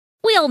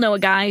all know a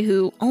guy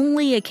who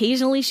only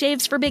occasionally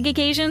shaves for big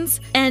occasions,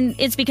 and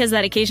it's because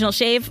that occasional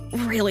shave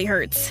really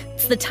hurts.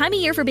 It's the time of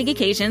year for big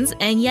occasions,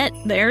 and yet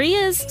there he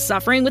is,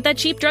 suffering with that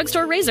cheap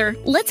drugstore razor.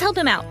 Let's help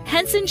him out.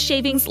 Henson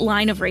Shaving's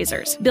line of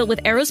razors, built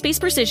with aerospace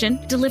precision,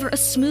 deliver a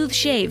smooth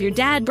shave your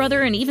dad,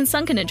 brother, and even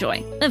son can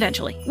enjoy,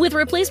 eventually. With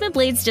replacement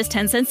blades just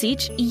 10 cents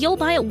each, you'll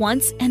buy it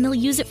once, and they'll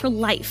use it for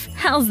life.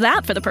 How's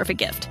that for the perfect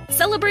gift?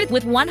 Celebrate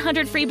with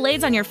 100 free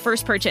blades on your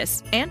first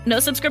purchase, and no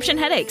subscription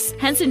headaches.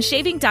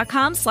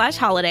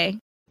 HensonShaving.com/holiday.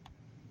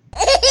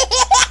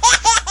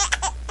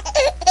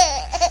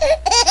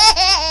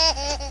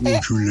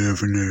 What you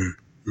laughing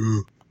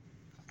at?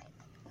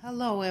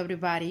 Hello,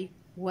 everybody.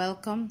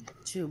 Welcome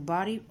to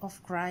Body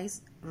of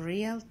Christ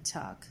Real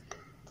Talk.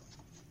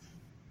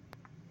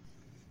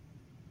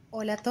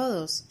 Hola a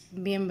todos.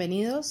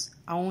 Bienvenidos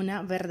a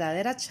una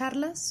verdadera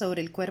charla sobre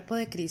el cuerpo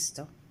de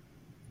Cristo.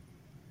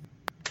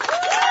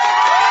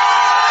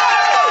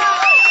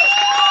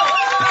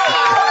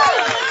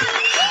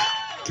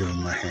 Give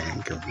him a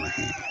hand, give him a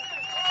hand.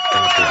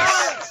 God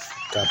bless.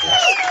 God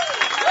bless.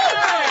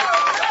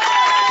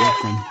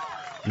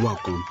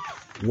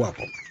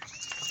 Welcome.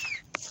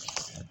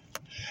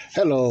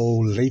 Hello,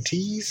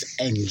 ladies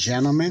and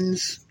gentlemen,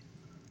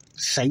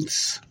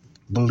 saints,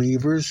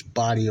 believers,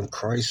 Body of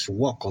Christ.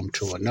 Welcome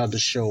to another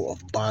show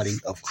of Body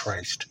of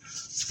Christ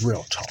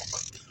Real Talk.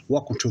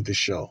 Welcome to the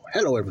show.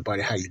 Hello,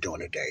 everybody. How you doing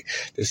today?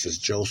 This is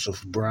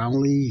Joseph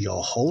Brownlee,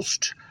 your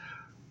host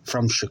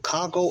from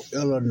Chicago,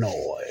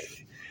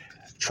 Illinois,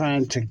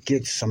 trying to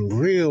get some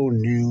real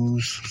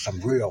news, some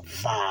real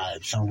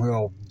vibes, some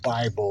real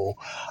Bible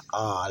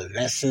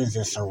lessons,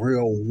 and some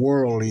real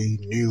worldly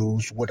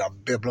news with a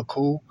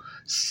biblical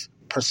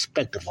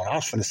perspective. Well, I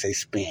was going to say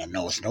spin.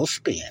 No, it's no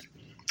spin,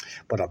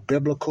 but a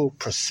biblical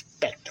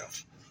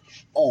perspective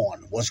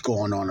on what's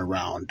going on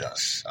around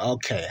us.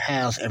 Okay,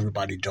 how's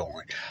everybody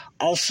doing?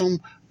 Awesome,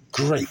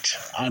 great.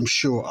 I'm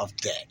sure of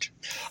that.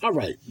 All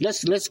right,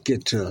 let's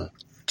get to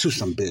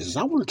some business.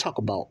 I want to talk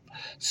about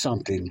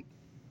something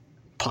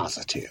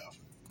positive,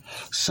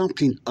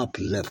 something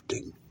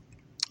uplifting.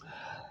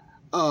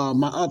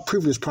 My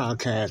previous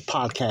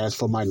podcast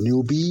for my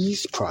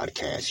newbies,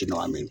 podcast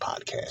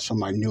for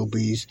my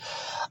newbies,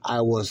 I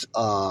was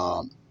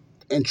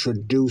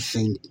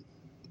introducing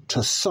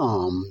to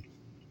some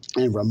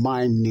and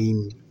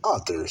reminding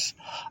others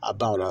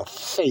about a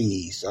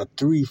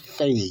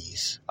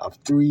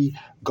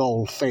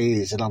three-goal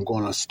phase that I'm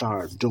going to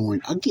start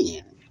doing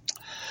again.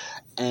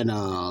 And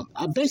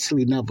I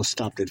basically never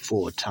stopped it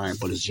full time,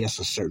 but it's just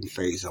a certain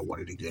phase I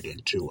wanted to get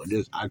into.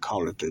 And I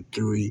call it the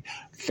 3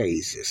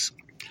 phases: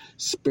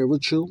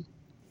 spiritual,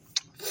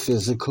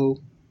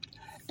 physical,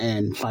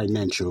 and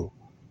financial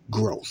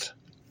growth.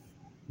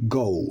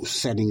 Goals,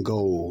 setting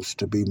goals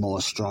to be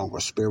more stronger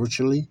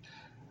spiritually,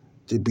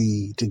 to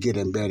get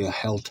in better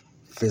health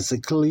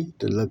physically,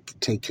 to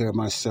take care of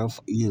myself,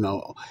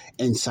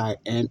 inside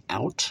and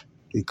out,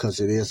 because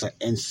it is an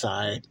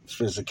inside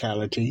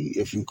physicality,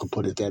 if you could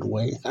put it that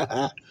way.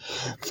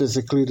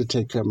 Physically, to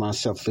take care of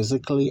myself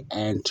physically,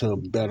 and to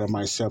better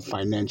myself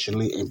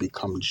financially and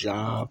become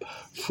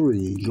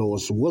job-free,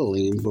 Lord's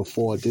willing,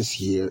 before this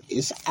year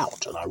is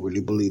out. And I really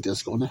believe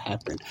that's going to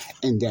happen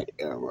in that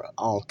era,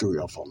 all 3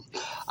 of them.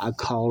 I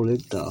call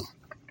it the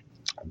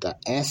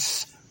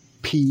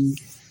SPF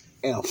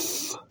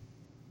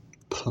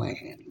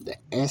plan. The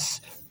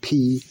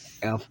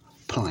SPF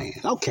plan.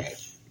 Okay.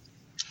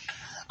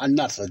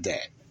 Enough of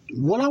that.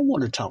 What I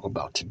want to talk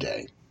about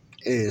today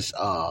is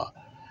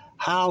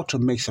how to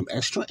make some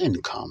extra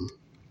income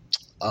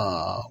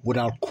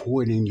without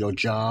quitting your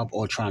job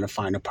or trying to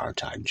find a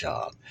part-time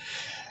job.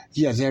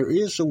 Yeah, there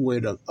is a way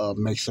to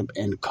make some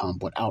income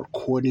without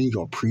quitting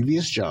your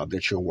previous job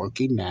that you're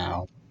working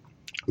now,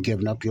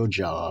 giving up your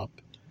job,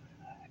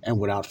 and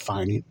without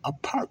finding a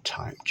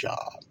part-time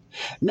job.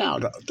 Now,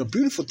 the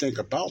beautiful thing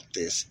about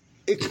this,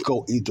 it could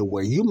go either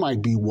way. You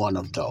might be one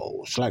of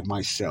those, like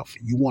myself.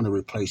 You want to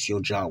replace your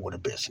job with a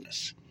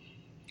business,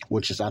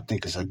 which I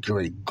think is a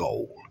great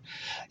goal.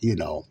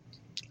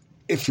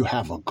 If you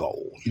have a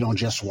goal, you don't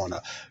just want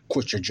to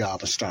quit your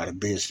job and start a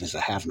business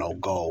and have no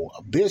goal.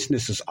 A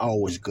business is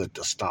always good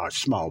to start.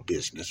 Small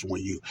business,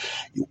 when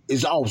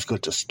it's always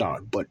good to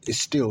start, but it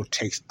still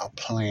takes a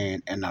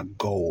plan and a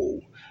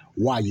goal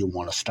why you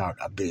want to start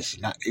a business.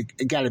 Now,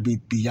 it got to be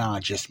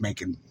beyond just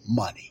making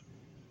money.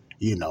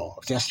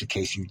 If that's the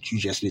case, you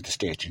just need to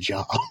stay at your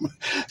job.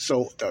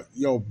 So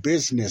your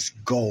business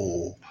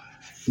goal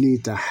you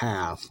need to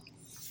have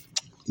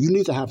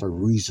a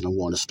reason to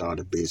want to start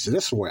a business.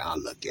 That's the way I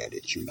look at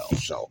it,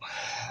 So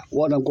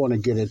what I'm going to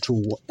get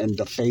into in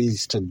the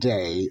phase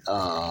today,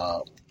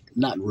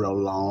 not real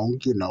long,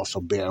 so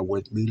bear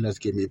with me. Let's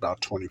give me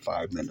about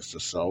 25 minutes or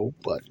so,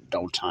 but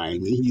don't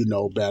time me. You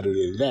know better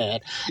than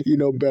that. You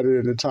know better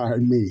than to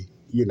time me,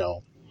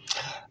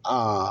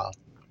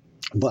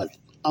 But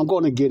I'm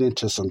going to get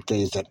into some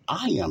things that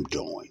I am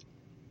doing.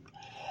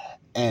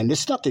 And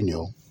it's nothing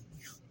new.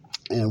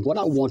 And what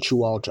I want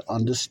you all to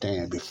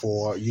understand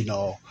before, you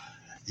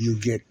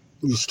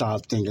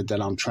start thinking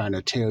that I'm trying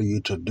to tell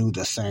you to do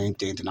the same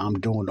thing that I'm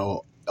doing,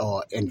 or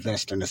or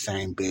invest in the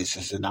same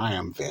business that I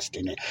am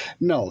investing in.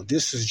 No,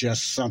 this is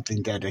just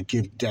something that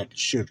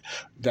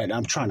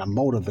I'm trying to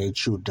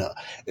motivate you to.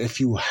 If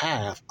you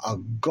have a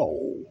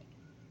goal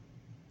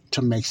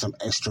to make some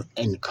extra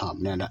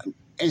income, now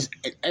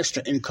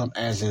extra income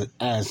as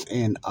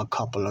in a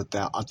couple of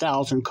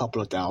thousand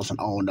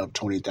on up,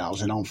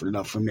 20,000 on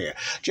up from there.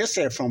 Just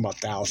say from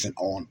 1,000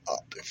 on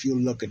up. If you're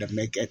looking to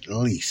make at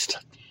least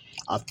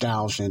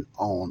 1,000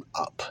 on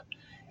up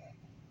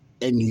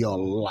in your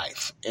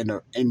life,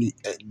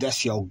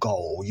 that's your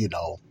goal,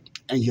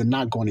 and you're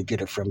not going to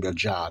get it from your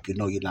job.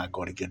 You're not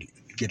going to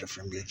get it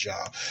from your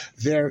job.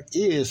 There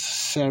is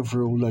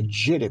several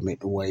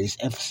legitimate ways,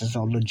 emphasis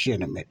on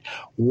legitimate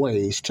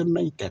ways to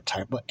make that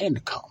type of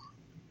income.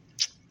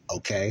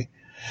 Okay?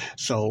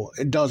 So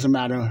it doesn't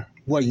matter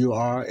where you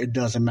are. It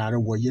doesn't matter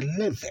where you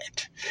live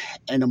at.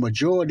 And the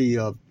majority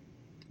of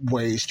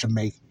ways to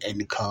make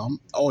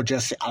income, or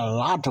just a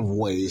lot of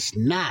ways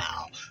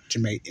now to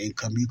make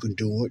income, you can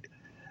do it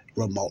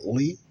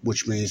remotely,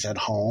 which means at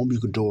home. You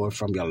can do it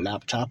from your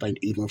laptop and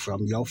even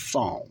from your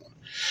phone.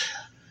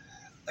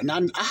 And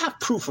I have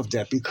proof of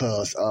that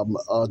because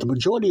the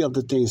majority of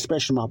the things,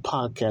 especially my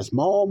podcast,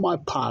 all my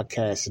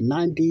podcasts,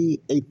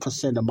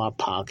 98% of my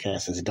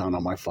podcasts is done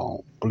on my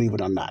phone, believe it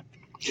or not.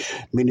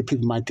 Many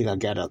people might think I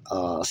got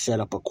to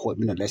set up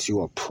equipment unless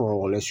you're a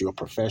pro, unless you're a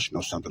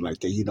professional, something like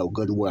that.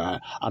 Good and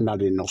well, I'm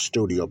not in no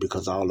studio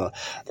because all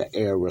the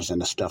errors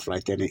and the stuff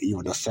like that, and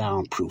even the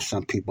soundproof.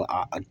 Some people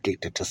are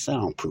addicted to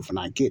soundproof, and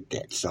I get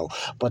that. So,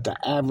 but the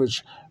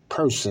average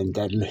person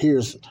that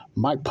hears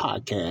my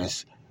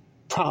podcast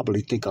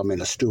probably think I'm in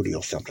a studio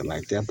or something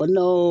like that. But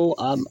no,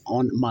 I'm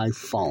on my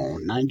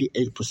phone.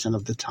 98%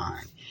 of the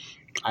time,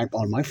 I'm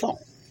on my phone,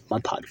 my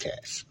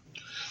podcast.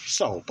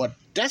 So, but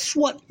that's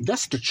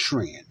the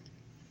trend.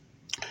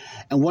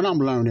 And what I'm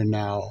learning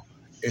now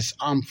is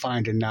I'm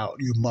finding out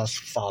you must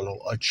follow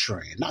a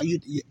trend. Now,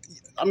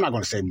 I'm not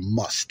going to say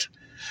must,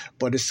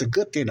 but it's a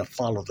good thing to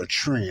follow the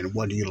trend,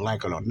 whether you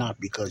like it or not,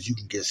 because you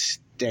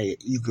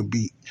can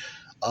be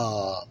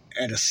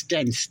at a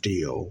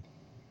standstill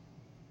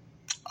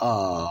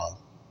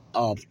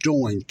of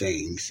doing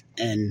things,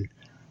 and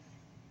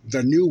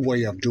the new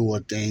way of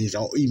doing things,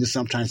 or even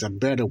sometimes a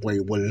better way,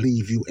 will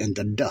leave you in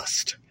the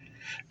dust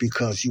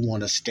because you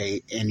want to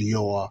stay in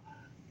your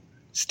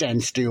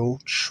standstill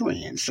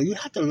trend. So you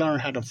have to learn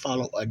how to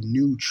follow a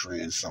new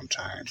trend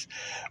sometimes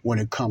when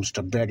it comes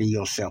to bettering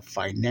yourself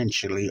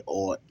financially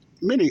or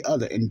many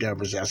other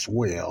endeavors as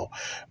well,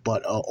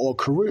 but or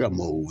career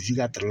moves. You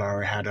got to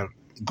learn how to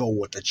go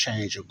with the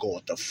change or go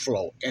with the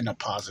flow in a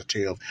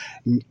positive,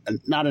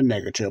 not a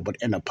negative, but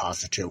in a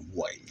positive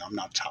way. I'm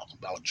not talking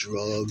about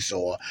drugs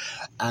or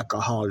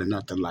alcohol or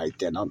nothing like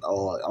that.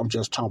 I'm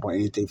just talking about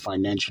anything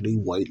financially,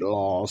 weight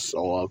loss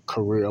or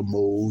career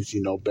moves,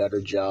 better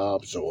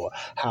jobs or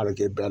how to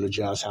get better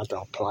jobs, how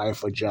to apply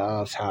for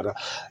jobs, how to,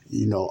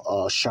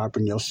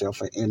 sharpen yourself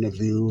for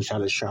interviews, how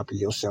to sharpen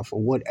yourself for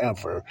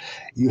whatever.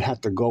 You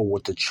have to go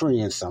with the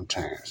trend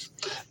sometimes.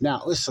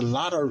 Now, there's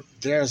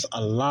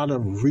a lot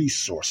of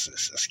resources.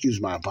 Excuse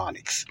my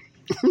phonics.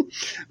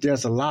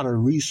 There's a lot of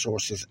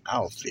resources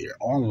out there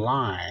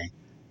online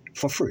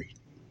for free.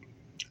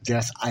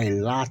 There's a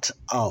lot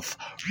of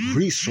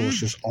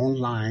resources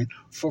online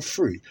for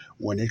free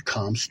when it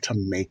comes to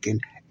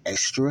making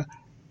extra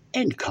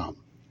income.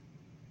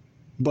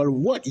 But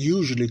what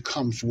usually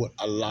comes with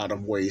a lot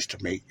of ways to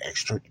make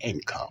extra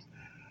income?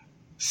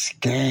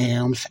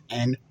 Scams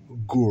and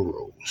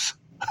gurus.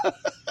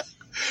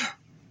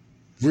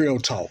 Real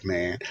talk,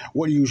 man.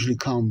 What usually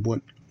comes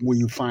with when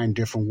you find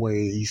different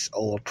ways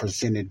or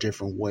presented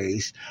different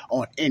ways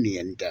on any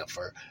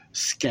endeavor?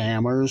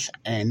 Scammers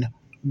and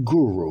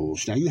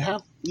gurus. Now you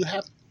have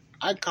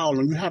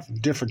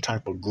different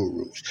type of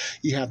gurus.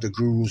 You have the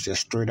gurus that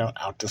straight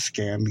out to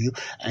scam you,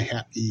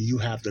 and you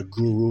have the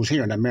gurus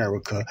here in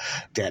America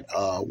that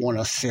want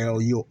to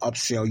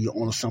upsell you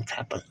on some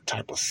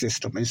type of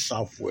system and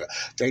software.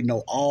 They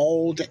know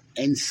all the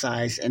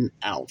insides and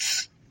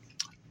outs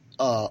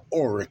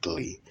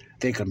orally.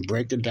 They can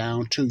break it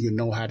down to you,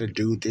 know how to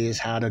do this,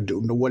 how to do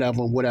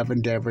whatever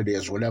endeavor it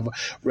is, whether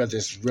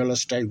it's real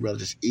estate, whether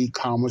it's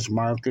e-commerce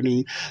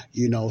marketing,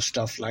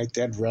 stuff like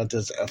that, whether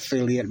it's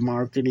affiliate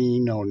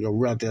marketing, or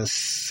whether it's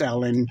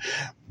selling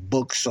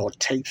books or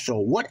tapes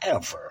or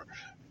whatever.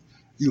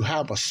 You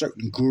have a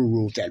certain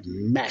guru that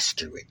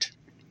master it.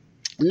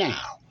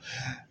 Now,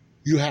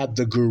 you have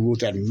the guru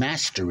that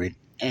master it,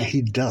 and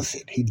he does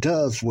it. He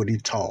does what he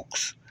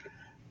talks.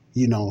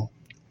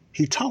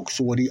 He talks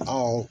what he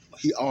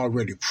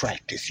already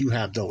practiced. You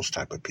have those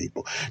type of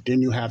people. Then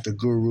you have the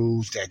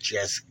gurus that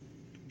just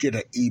get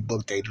an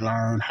ebook. They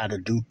learn how to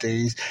do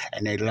things,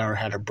 and they learn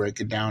how to break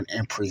it down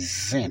and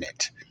present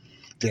it.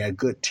 They are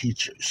good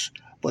teachers,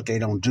 but they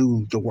don't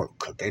do the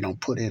work. They don't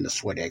put in the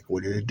sweat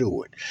equity to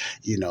do it.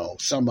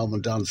 Some of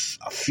them done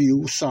a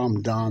few,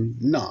 some done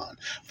none.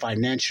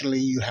 Financially,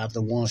 you have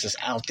the ones that's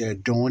out there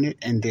doing it,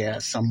 and they're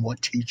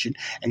somewhat teaching,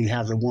 and you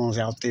have the ones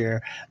out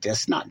there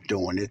that's not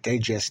doing it. They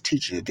just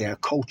teaching it. They're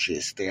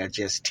coaches. They are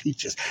just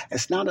teachers.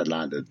 It's not a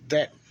lot of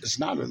that. It's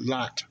not a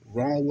lot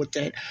wrong with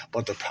that.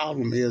 But the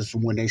problem is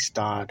when they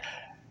start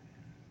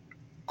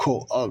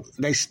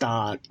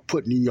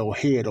putting in your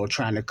head or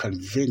trying to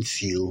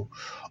convince you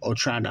or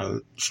trying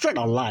to straight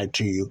up lie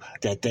to you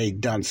that they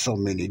done so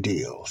many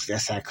deals.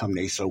 That's how come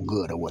they so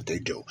good at what they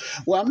do.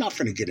 Well, I'm not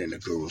going to get into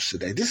gurus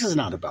today. This is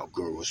not about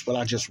gurus, but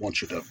I just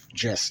want you to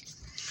just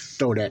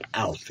throw that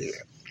out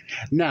there.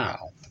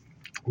 Now,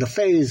 the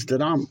phase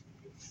that I'm,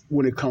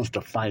 when it comes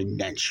to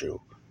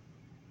financial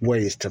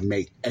ways to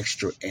make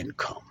extra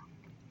income.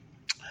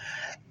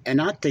 And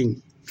I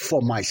think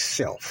for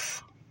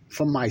myself,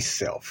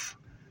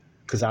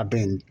 because I've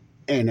been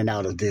in and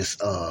out of this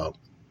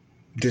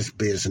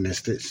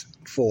business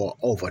for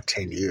over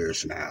 10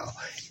 years now,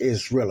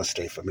 is real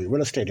estate for me,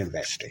 real estate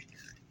investing.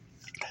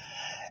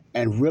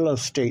 And real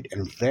estate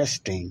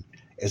investing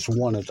is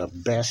one of the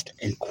best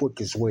and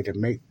quickest way to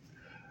make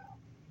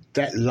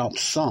that lump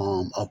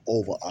sum of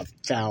over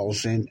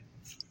 $1,000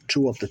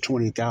 to up to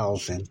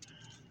 $20,000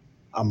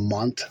 a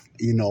month,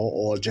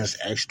 or just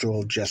extra,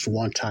 or just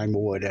one time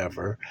or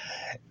whatever.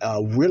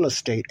 Real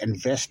estate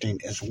investing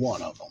is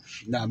one of them.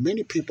 Now,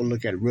 many people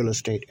look at real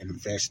estate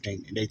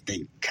investing and they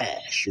think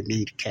cash. You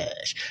need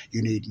cash.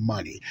 You need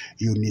money.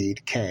 You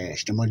need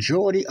cash. The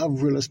majority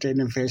of real estate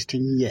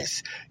investing,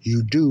 yes,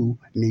 you do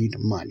need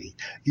money.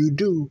 You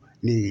do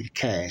need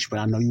cash. But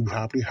I know you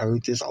probably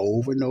heard this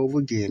over and over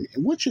again,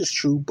 which is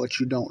true, but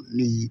you don't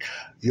need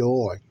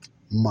your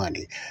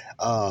money.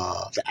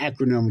 The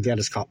acronym that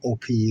is called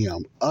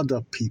OPM,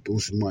 other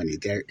people's money.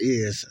 There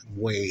is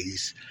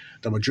ways,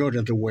 the majority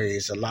of the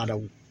ways, a lot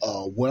of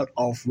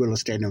well-off real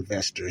estate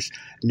investors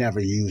never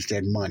use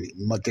their money,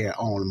 but their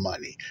own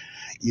money.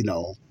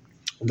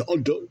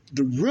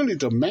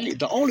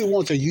 The only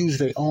ones that use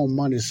their own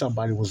money is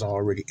somebody was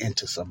already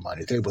into some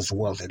money. They was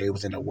wealthy. They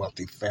was in a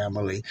wealthy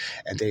family,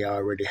 and they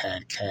already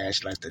had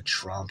cash, like the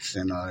Trumps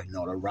and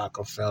the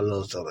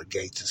Rockefellers or the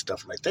Gates and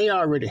stuff like that. They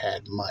already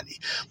had money.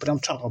 But I'm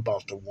talking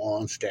about the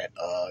ones that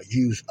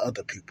use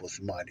other people's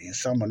money, and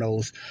some of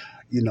those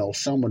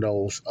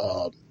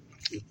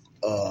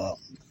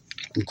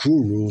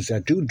gurus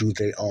that do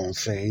their own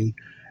thing,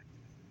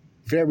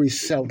 very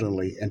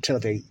seldomly, until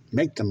they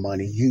make the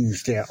money,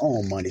 use their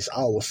own money. It's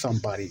always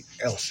somebody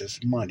else's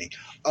money,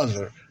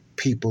 other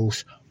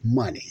people's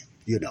money,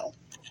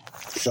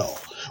 So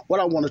what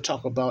I want to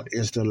talk about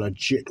is the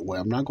legit way.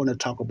 I'm not going to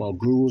talk about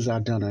gurus.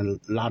 I've done a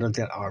lot of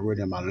that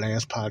already in my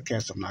last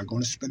podcast. I'm not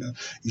going to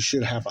you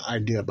should have an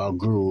idea about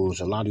gurus.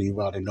 A lot of you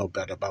already know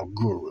better about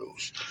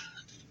gurus.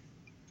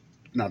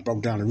 And I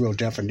broke down the real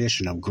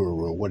definition of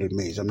guru, what it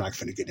means. I'm not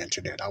going to get into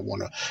that. I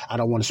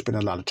don't want to spend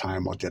a lot of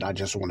time on that. I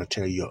just want to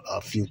tell you a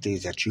few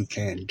things that you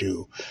can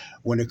do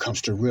when it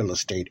comes to real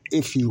estate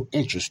if you're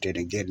interested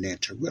in getting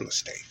into real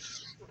estate.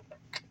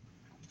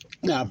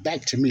 Now,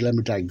 back to me. Let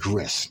me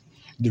digress.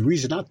 The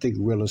reason I think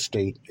real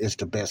estate is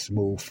the best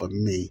move for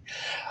me,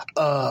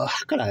 how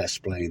can I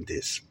explain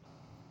this?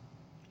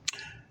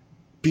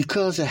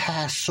 Because it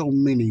has so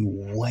many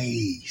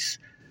ways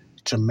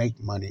to make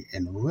money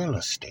in real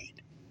estate.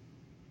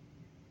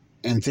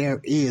 And there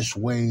is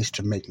ways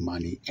to make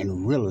money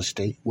in real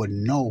estate with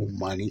no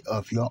money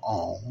of your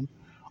own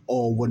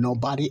or with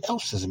nobody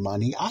else's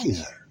money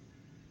either.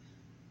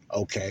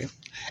 Okay?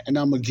 And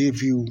I'm going to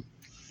give you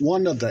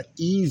one of the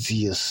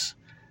easiest,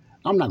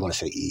 I'm not going to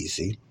say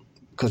easy,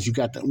 because you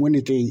got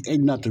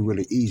ain't nothing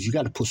really easy. You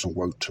got to put some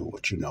work to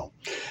it,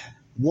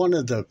 One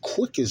of the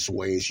quickest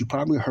ways, you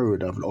probably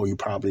heard of it, or you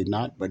probably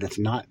not, but if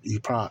not, you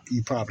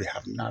probably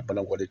have not, but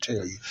I want to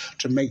tell you,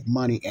 to make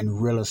money in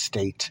real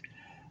estate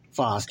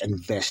far as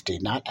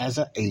investing, not as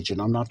an agent.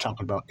 I'm not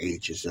talking about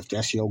agents. If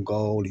that's your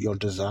goal, your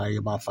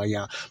desire, my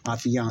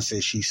fiance,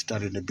 she's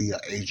studying to be an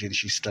agent.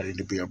 She's studying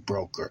to be a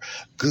broker.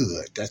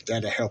 Good.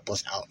 That'll help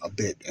us out a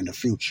bit in the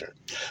future.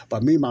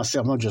 But me,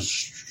 myself,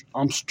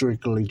 I'm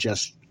strictly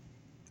just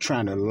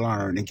trying to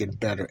learn and get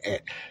better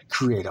at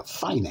creative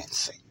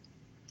financing.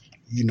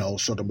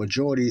 So the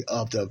majority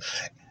of the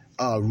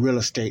real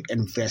estate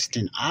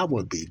investing I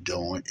would be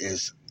doing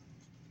is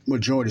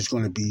majority is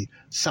going to be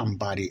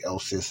somebody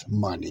else's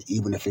money,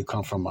 even if it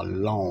comes from a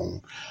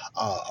loan,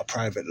 a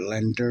private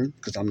lender,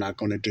 because I'm not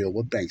going to deal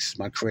with banks.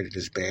 My credit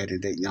is bad,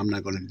 and I'm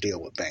not going to deal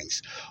with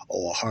banks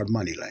or a hard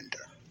money lender.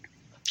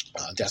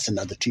 That's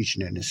another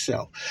teaching in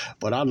itself.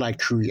 But I like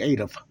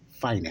creative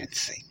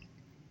financing.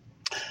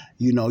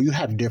 You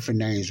have different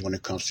names when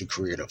it comes to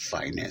creative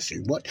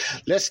financing.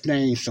 Let's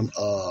name some,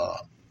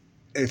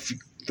 if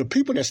the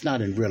people that's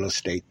not in real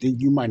estate,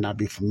 you might not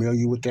be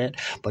familiar with that,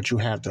 but you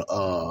have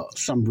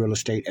some real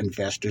estate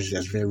investors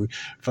that's very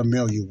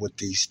familiar with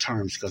these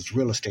terms, because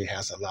real estate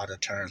has a lot of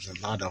terms.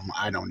 A lot of them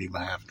I don't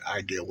even have an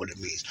idea what it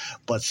means.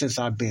 But since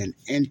I've been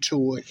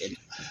into it and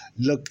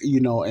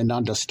and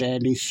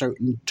understanding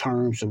certain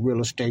terms of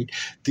real estate,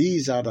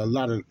 these are a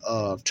lot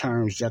of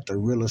terms that the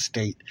real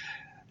estate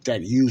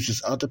that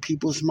uses other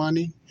people's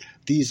money.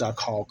 These are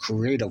called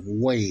creative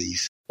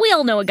ways. We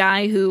all know a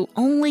guy who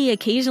only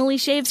occasionally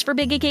shaves for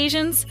big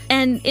occasions,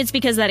 and it's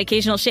because that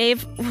occasional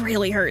shave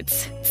really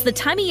hurts. It's the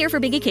time of year for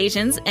big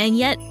occasions, and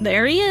yet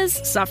there he is,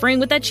 suffering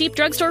with that cheap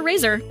drugstore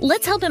razor.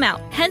 Let's help him out.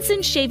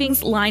 Henson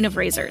Shaving's line of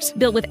razors,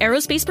 built with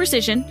aerospace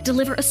precision,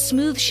 deliver a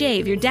smooth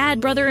shave your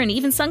dad, brother, and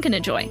even son can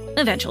enjoy,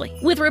 eventually.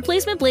 With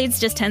replacement blades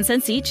just 10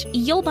 cents each,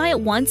 you'll buy it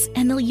once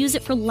and they'll use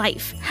it for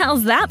life.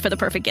 How's that for the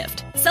perfect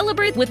gift?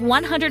 Celebrate with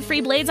 100 free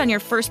blades on your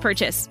first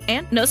purchase,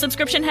 and no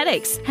subscription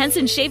headaches.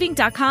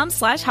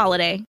 HensonShaving.com/holiday.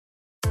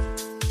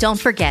 Don't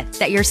forget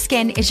that your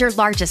skin is your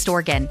largest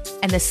organ,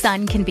 and the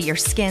sun can be your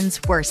skin's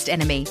worst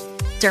enemy.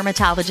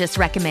 Dermatologist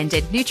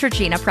recommended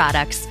Neutrogena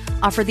products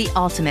offer the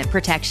ultimate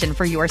protection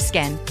for your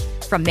skin.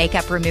 From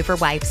makeup remover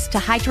wipes to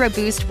Hydro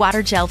Boost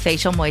Water Gel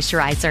Facial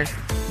Moisturizer,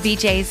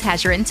 BJ's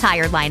has your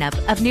entire lineup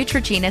of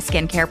Neutrogena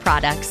skincare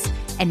products.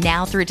 And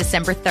now through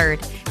December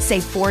 3rd,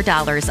 save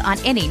 $4 on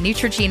any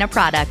Neutrogena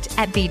product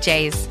at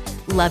BJ's.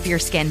 Love your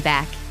skin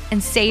back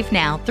and save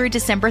now through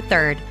December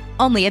 3rd,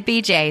 only at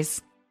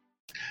BJ's.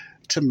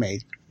 To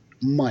make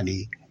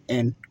money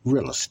in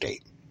real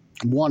estate.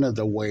 One of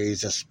the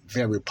ways that's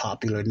very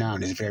popular now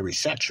and is very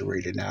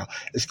saturated now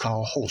is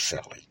called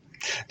wholesaling.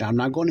 Now, I'm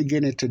not going to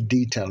get into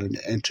detail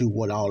into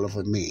what all of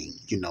it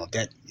means.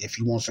 That if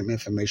you want some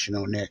information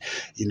on that,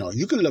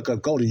 you can go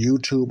to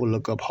YouTube or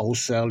look up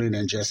wholesaling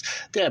and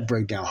they'll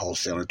break down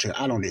wholesaling too.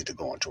 I don't need to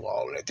go into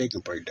all of that. They can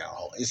break down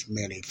it's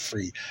many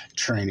free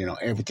training on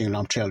everything. And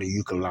I'm telling you,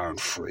 you can learn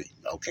free.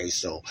 Okay,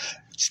 so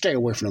stay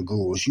away from the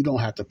gurus. You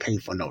don't have to pay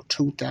for no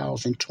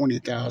 $2,000,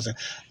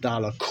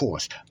 $20,000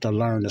 course to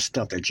learn the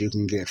stuff that you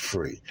can get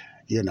free.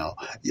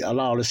 A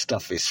lot of this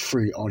stuff is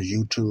free on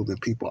YouTube, and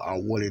people are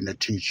willing to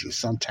teach you.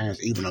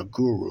 Sometimes even the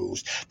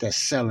gurus that's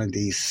selling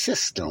these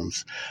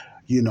systems,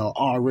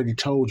 already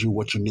told you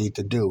what you need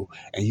to do,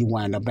 and you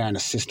wind up buying a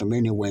system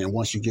anyway. And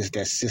once you get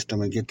that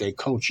system and get that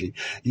coaching,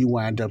 you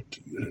wind up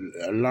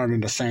learning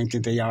the same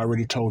thing they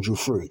already told you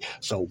free.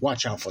 So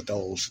watch out for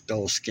those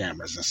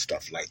scammers and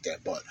stuff like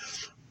that. But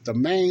the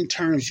main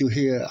terms you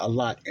hear a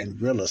lot in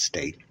real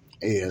estate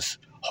is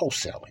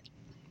wholesaling.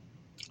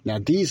 Now,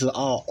 these are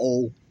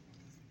all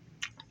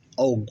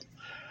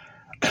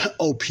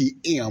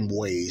OPM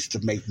ways to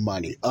make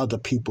money, other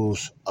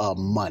people's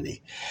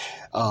money.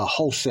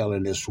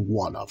 Wholesaling is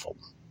one of them.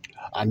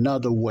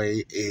 Another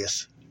way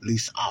is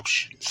lease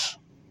options.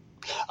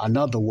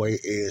 Another way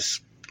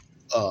is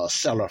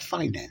seller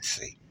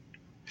financing.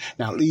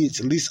 Now,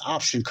 lease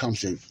option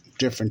comes in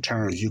different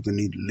terms. You can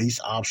need lease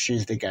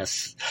options. They got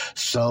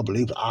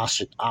sub-lease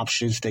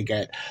options. They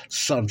got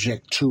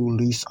subject to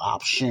lease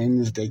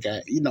options. They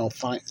got,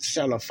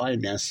 seller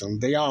financing.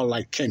 They all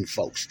like kin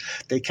folks.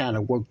 They kind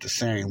of work the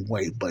same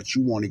way, but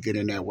you want to get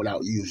in there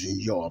without using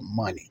your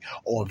money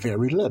or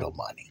very little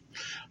money.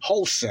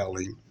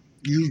 Wholesaling,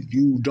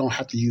 you don't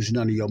have to use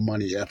none of your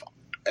money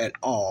at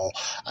all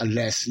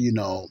unless,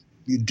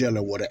 you're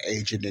dealing with an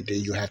agent, and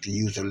then you have to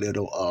use a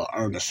little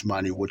earnest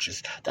money, which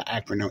is the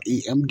acronym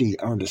EMD,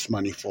 earnest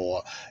money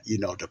for,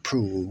 to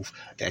prove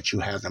that you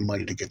have the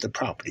money to get the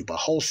property. But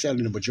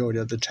wholesaling, the majority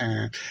of the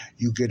time,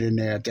 you get in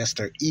there. That's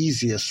the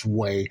easiest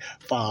way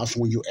for us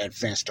when you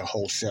advance to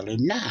wholesaling.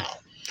 Now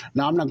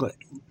I'm not going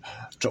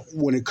to,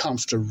 when it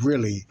comes to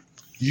really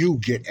you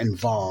get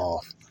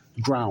involved,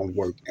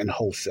 groundwork in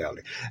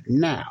wholesaling.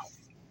 Now,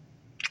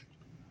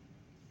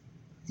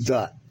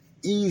 the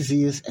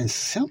easiest and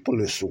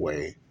simplest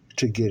way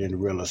to get in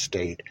real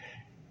estate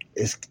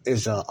is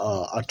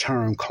a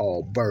term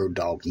called bird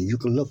dogging. You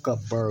can look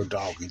up bird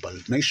dogging, but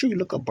make sure you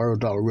look up bird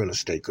dog real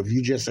estate, because if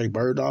you just say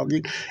bird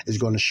dogging, it's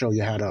going to show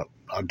you how to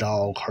a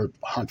dog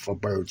hunt for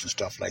birds and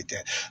stuff like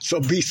that. So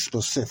be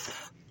specific.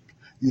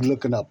 You're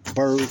looking up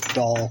bird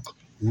dog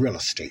real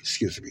estate.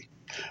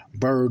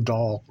 Bird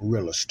dog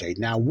real estate.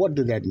 Now, what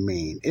does that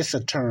mean? It's a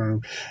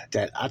term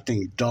that I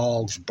think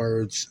dogs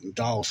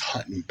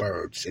hunting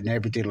birds and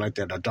everything like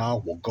that. A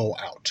dog will go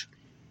out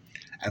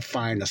and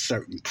find a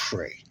certain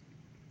prey.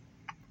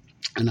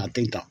 And I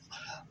think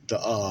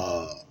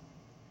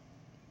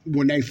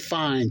when they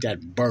find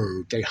that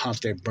bird, they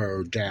hunt that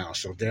bird down.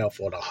 So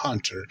therefore, the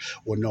hunter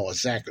will know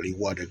exactly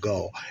where to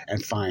go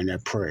and find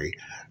that prey.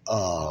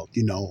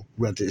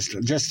 Whether it's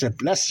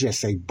let's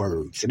just say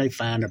birds, and they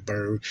find a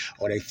bird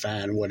or they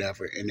find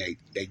whatever, and they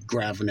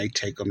grab them, they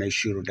take them, they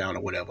shoot them down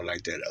or whatever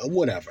like that, or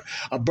whatever.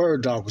 A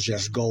bird dog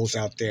just goes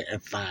out there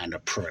and find a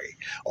prey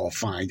or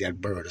find that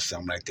bird or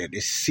something like that.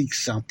 It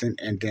seeks something,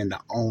 and then the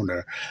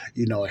owner,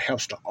 it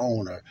helps the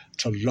owner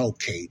to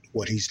locate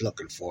what he's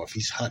looking for. If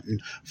he's hunting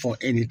for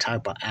any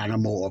type of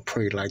animal or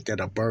prey like that,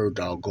 a bird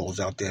dog goes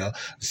out there,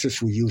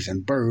 since we're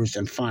using birds,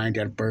 and find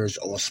that birds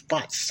or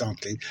spot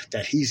something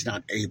that he's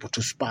not able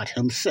to spot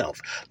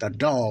himself. The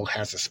dog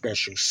has a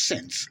special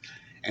sense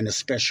and a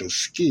special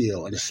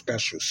skill and a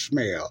special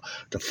smell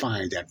to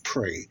find that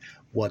prey,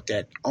 what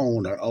that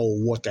owner or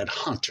what that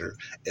hunter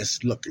is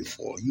looking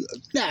for.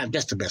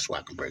 That's the best way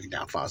I can break it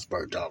down for us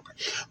bird dogging.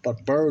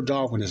 But bird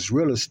dogging is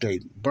real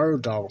estate.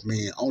 Bird dog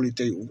means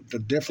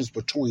the difference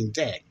between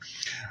that.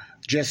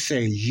 Just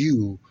say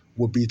you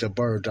will be the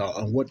bird dog.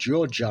 And what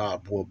your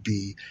job will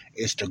be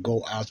is to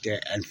go out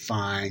there and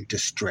find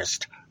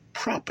distressed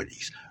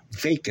properties,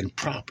 vacant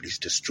properties,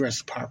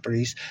 distressed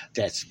properties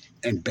that's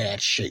in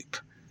bad shape.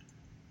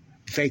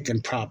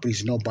 Vacant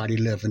properties, nobody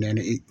living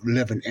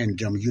in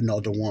them. You know,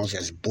 the ones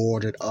that's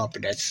boarded up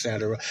and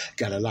etc.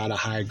 Got a lot of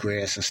high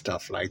grass and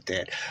stuff like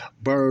that.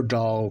 Bird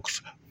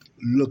dogs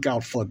look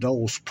out for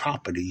those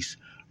properties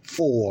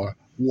for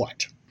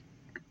what?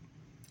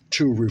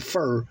 To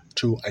refer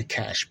to a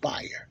cash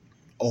buyer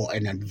or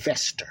an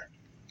investor.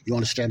 You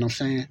understand what I'm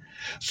saying?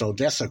 So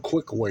that's a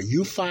quick way.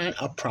 You find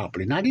a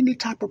property, not any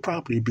type of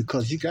property,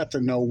 because you got to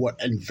know what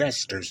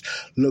investors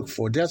look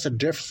for. There's a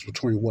difference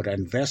between what an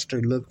investor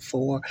look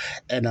for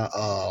and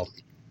a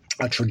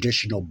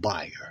traditional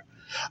buyer.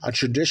 A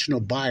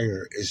traditional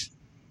buyer is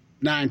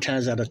 9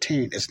 times out of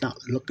 10 is not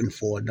looking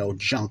for no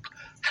junk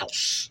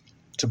house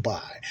to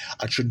buy.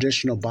 A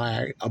traditional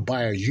buyer, a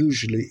buyer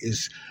usually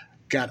is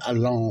got a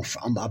loan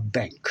from a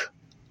bank,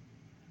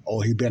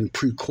 or he been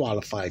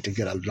pre-qualified to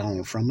get a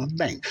loan from a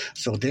bank.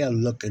 So they're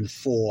looking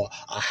for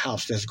a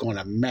house that's going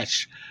to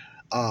match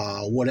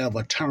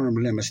whatever term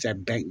limits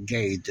that bank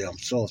gave them.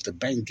 So if the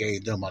bank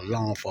gave them a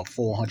loan for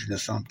 $400 and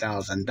some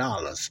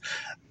 $1,000,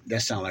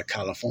 that sounds like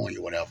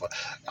California, whatever.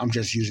 I'm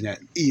just using that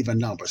even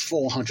numbers,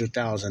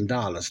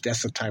 $400,000.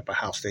 That's the type of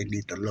house they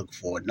need to look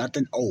for.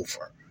 Nothing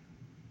over.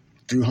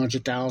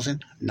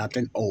 300,000,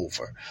 nothing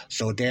over.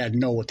 So they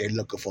know what they're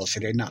looking for.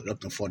 So they're not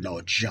looking for no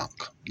junk.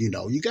 You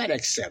know, you got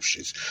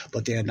exceptions,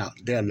 but they're not.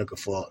 They're looking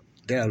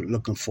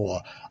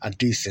for a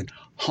decent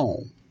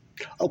home.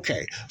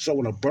 Okay, so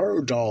when a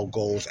bird dog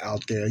goes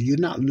out there, you're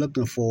not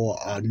looking for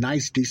a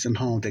nice, decent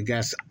home that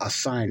gets a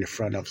sign in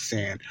front of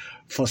saying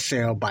for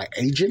sale by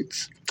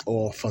agents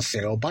or for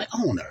sale by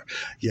owner.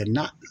 You're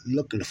not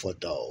looking for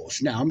those.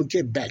 Now, I'm going to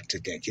get back to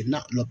that. You're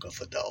not looking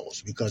for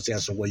those because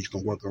there's a way you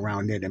can work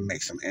around it and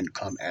make some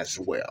income as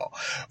well.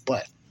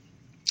 But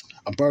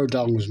a bird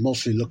dog was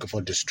mostly looking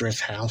for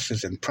distressed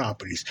houses and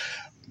properties,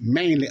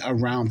 mainly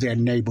around their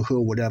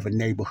neighborhood, whatever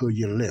neighborhood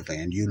you live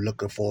in. You're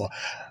looking for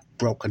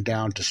broken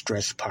down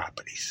distressed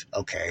properties.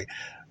 Okay,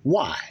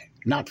 why?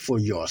 Not for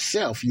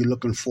yourself. You're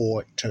looking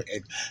for it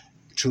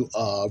to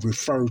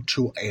refer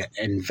to an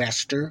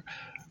investor,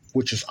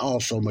 which is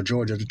also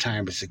majority of the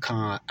time it's a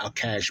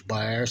cash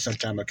buyer.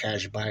 Sometimes a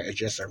cash buyer is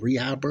just a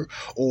rehabber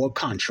or a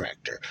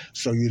contractor.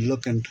 So you're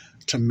looking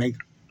to make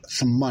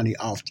some money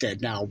off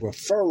that. Now,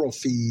 referral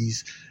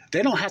fees,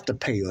 they don't have to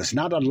pay you. It's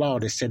not a law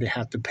that said they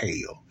have to pay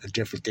you. It's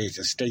different things.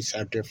 The states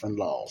have different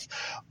laws.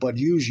 But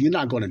usually you're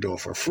not going to do it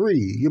for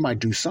free. You might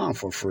do some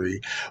for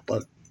free.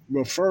 But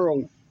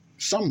referral,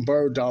 some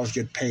bird dogs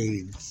get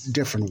paid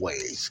different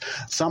ways.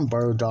 Some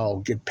bird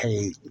dog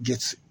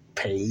gets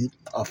paid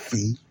a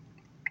fee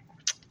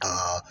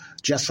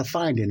just for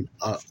finding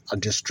a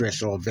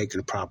distressed or a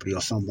vacant property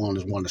or someone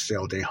that want to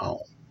sell their home.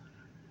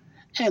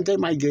 And they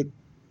might get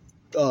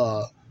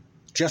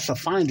just for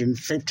finding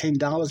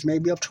 $15,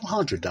 maybe up to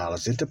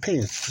 $100. It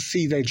depends.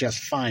 See, they just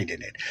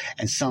finding it.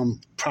 And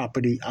some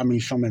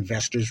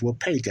investors will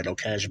pay that, or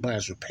cash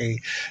buyers will pay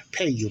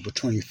you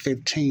between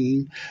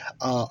 $15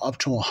 up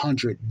to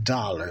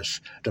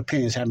 $100.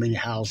 Depends how many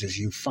houses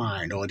you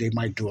find, or they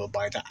might do it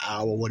by the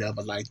hour,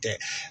 whatever like that.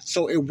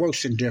 So it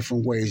works in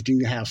different ways. Then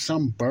you have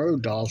some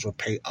bird dogs will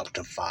pay up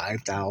to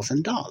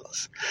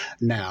 $5,000.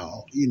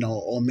 Now,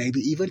 or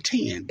maybe even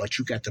 10, but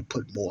you got to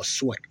put more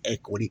sweat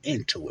equity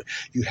into it.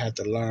 You have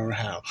to learn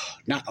how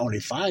not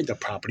only find the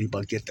property,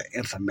 but get the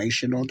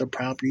information on the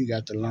property. You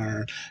got to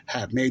learn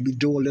how maybe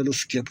do a little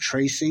skip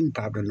tracing.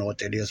 Probably know what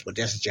that is, but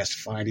that's just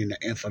finding the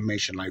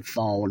information like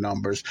phone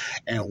numbers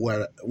and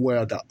where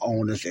the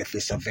owners, if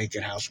it's a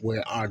vacant house,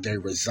 where are they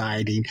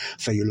residing.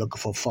 So you're looking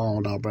for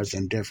phone numbers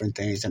and different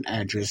things and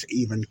address,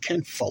 even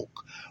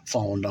kinfolk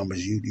phone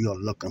numbers you're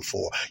looking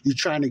for. You're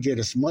trying to get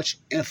as much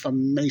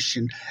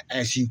information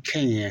as you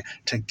can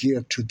to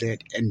give to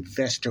that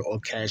investor or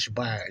cash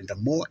buyer. And the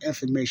more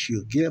information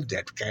you give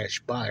that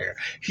cash buyer,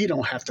 he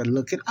don't have to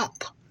look it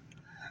up.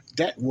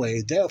 That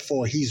way,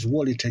 therefore, he's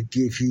willing to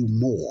give you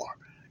more.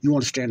 You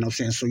understand what I'm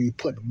saying? So you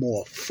put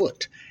more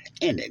foot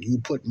in it. You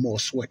put more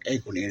sweat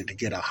equity in it to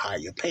get a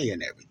higher pay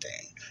and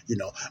everything.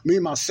 Me,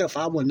 myself,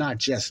 I will not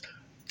just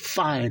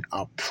find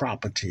a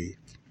property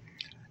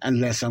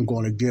unless I'm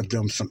going to give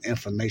them some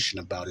information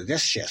about it.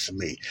 That's just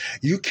me.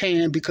 You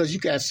can, because you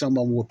got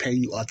someone who will pay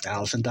you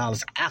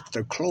 $1,000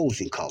 after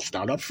closing costs,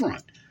 not up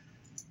front.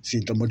 See,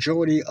 the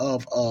majority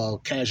of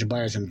cash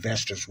buyers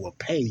investors will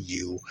pay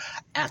you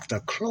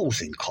after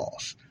closing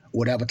costs,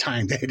 whatever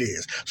time that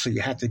is. So you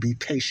have to be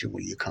patient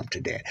when you come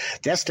to that.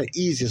 That's the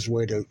easiest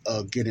way to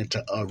get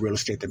into real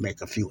estate to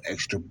make a few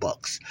extra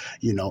bucks,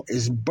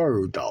 is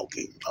bird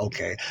dogging.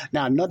 Okay.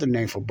 Now, another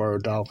name for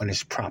bird dogging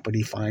is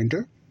property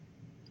finder.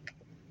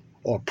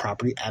 or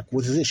property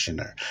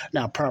acquisitioner.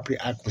 Now, property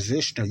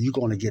acquisitioner, you're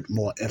going to get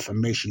more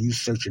information. You're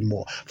searching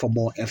for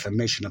more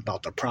information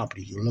about the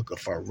property you're looking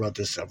for,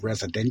 whether it's a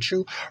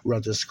residential,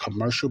 whether it's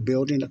commercial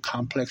building, a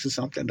complex or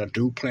something, a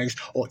duplex,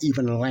 or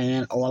even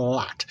land or a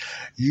lot.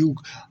 Your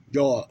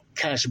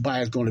cash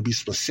buyer is going to be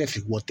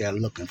specific what they're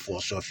looking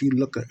for. So if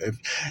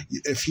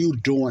you're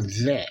doing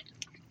that,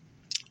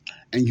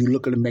 and you're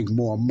looking to make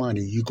more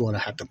money, you're going to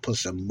have to put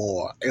some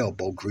more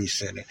elbow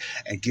grease in it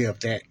and give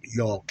that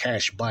your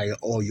cash buyer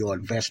or your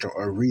investor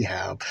or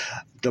rehab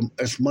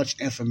as much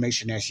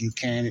information as you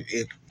can.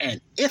 And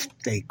if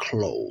they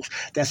close,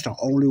 that's the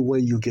only way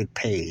you get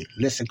paid.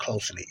 Listen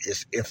closely,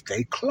 is if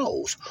they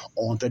close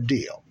on the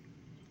deal.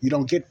 You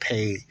don't get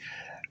paid,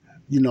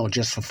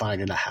 just for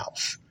finding a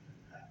house.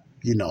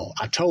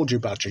 I told you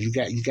about you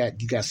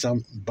got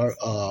some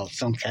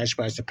cash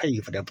buyers to pay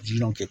you for that, but you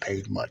don't get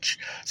paid much.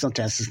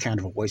 Sometimes it's kind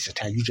of a waste of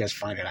time. You just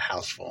finding a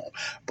house for them.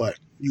 But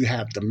you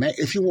have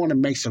if you want to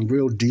make some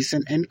real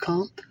decent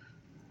income,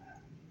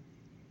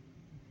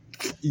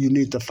 you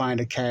need to find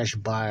a cash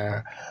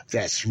buyer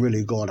that's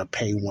really going to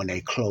pay when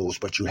they close,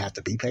 but you have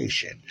to be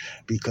patient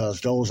because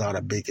those are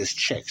the biggest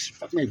checks,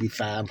 maybe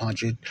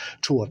 $500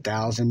 to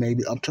 $1,000,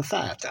 maybe up to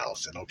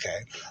 $5,000. Okay,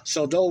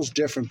 so those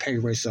different pay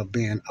rates of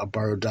being a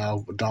bird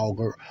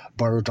dogger,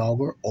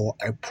 or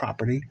a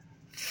property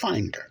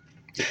finder.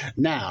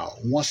 Now,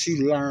 once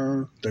you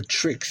learn the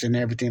tricks and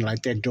everything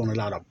like that, doing a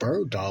lot of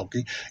bird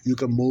dogging, you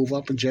can move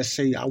up and just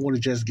say, I want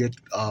to just get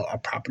a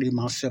property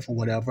myself or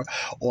whatever,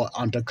 or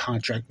under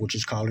contract, which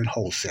is called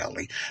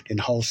wholesaling. Then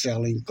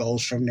wholesaling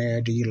goes from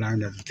there. Then you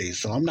learn other things.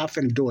 So I'm not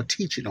going to do a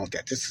teaching on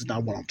that. This is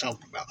not what I'm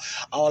talking about.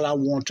 All I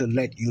want to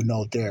let you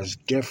know, there's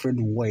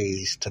different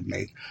ways to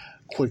make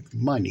quick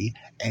money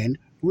in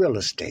real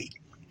estate.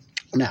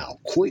 Now,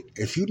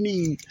 if you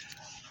need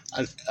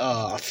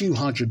a few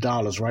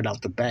 $100s right off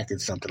the back and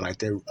something like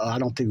that, I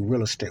don't think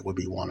real estate would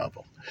be one of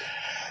them.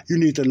 You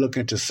need to look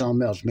into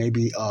something else,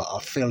 maybe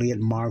affiliate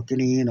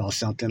marketing or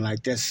something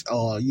like this.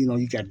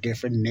 You got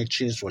different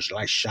niches, which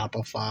like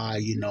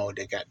Shopify,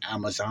 they got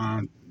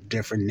Amazon,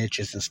 different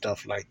niches and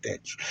stuff like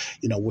that,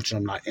 which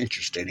I'm not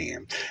interested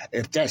in.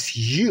 If that's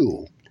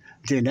you,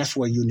 then that's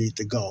where you need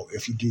to go.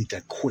 If you need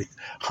that quick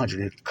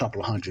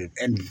couple of hundred,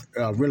 and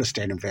real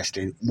estate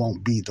investing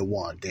won't be the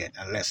one then,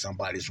 unless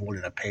somebody's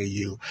willing to pay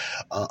you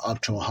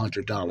up to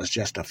 $100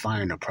 just to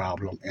find a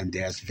problem. And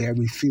there's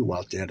very few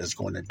out there that's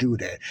going to do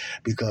that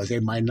because they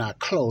might not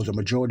close. The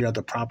majority of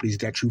the properties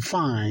that you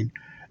find,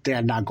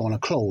 they're not going to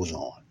close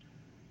on.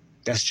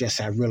 That's just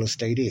how real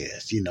estate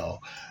is. You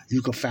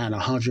can find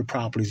 100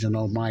 properties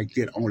and might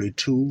get only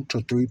 2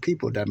 to 3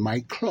 people that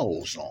might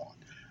close on.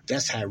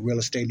 That's how real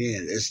estate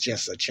is. It's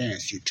just a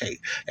chance you take.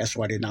 That's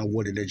why they're not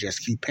willing to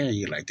just keep paying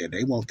you like that.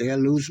 They'll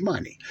lose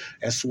money.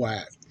 That's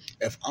why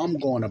if I'm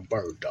going to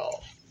bird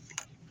dog,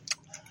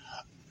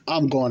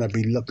 I'm going to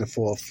be looking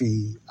for a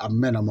fee, a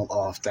minimum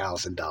of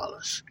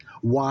 $1,000.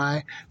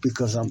 Why?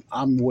 Because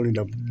I'm willing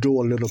to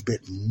do a little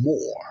bit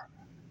more,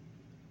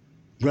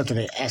 whether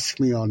they ask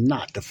me or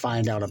not, to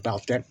find out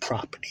about that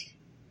property.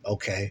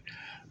 Okay?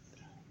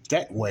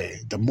 That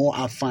way, the more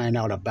I find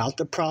out about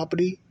the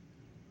property,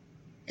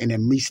 and it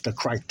meets the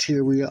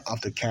criteria of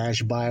the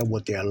cash buyer,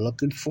 what they're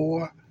looking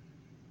for,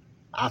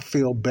 I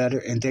feel better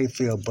and they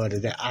feel better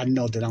that I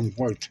know that I'm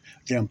worth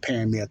them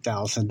paying me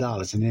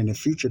 $1,000. And in the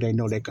future, they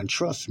know they can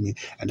trust me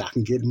and I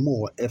can get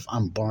more if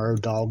I'm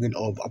bird dogging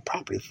or a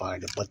property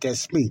finder. But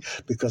that's me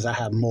because I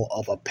have more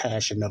of a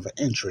passion, of an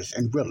interest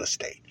in real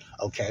estate.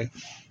 Okay?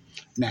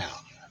 Now,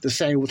 the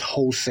same with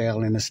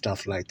wholesaling and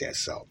stuff like that.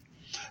 So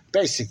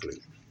basically,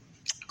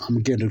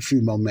 I'm getting a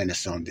few more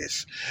minutes on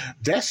this.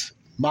 That's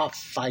my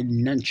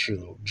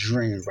financial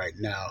dream right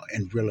now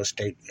in real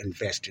estate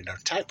investing. The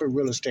type of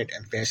real estate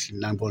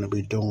investing I'm going to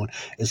be doing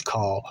is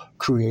called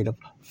creative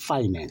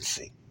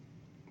financing.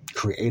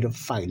 Creative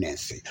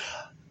financing.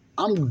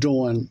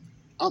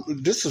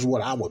 This is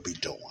what I would be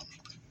doing.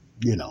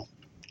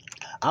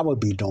 I would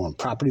be doing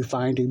property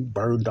finding,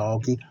 bird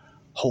dogging,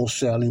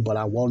 wholesaling, but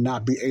I will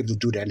not be able to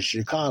do that in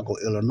Chicago,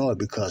 Illinois,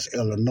 because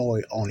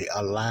Illinois only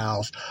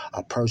allows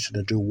a person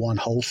to do one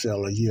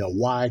wholesale a year.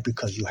 Why?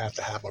 Because you have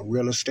to have a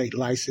real estate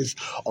license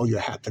or you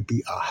have to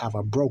have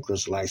a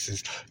broker's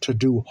license to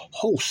do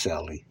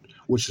wholesaling,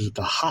 which is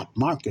the hot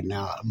market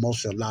now.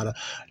 A lot of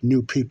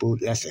new people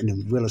that's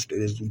in real estate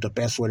is the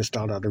best way to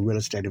start out a real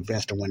estate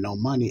investor with no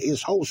money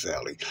is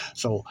wholesaling.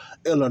 So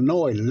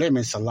Illinois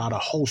limits a lot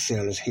of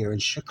wholesalers here in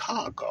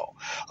Chicago.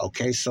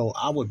 Okay, so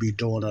I would be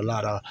doing a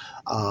lot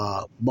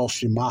of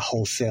mostly my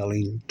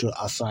wholesaling to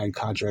assign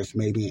contracts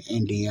maybe in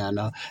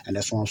Indiana, and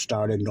that's why I'm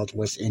starting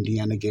Northwest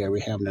Indiana,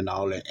 Gary, Hammond, and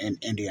all that in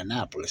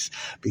Indianapolis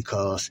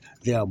because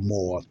they're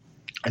more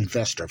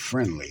investor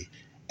friendly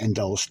in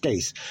those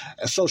states.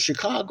 And so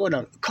Chicago and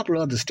a couple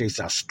of other states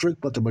are strict,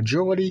 but the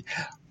majority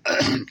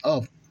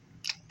of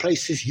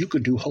places you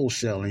could do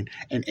wholesaling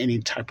in any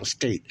type of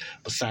state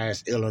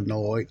besides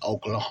Illinois,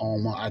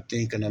 Oklahoma, I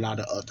think, and a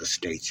lot of other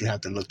states. You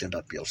have to look that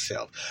up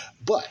yourself.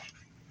 But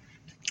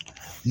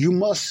you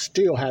must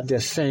still have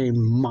that same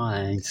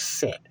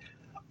mindset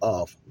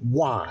of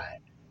why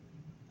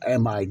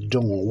am I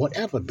doing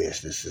whatever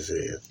business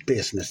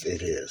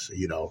it is.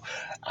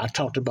 I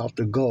talked about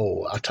the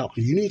goal.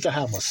 You need to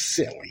have a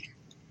ceiling.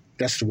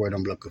 That's the word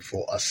I'm looking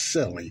for, a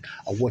ceiling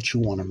of what you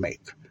want to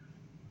make.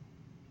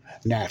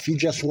 Now, if you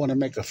just want to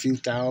make a few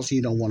thousand,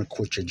 you don't want to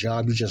quit your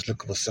job, you're just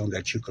looking for something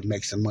that you can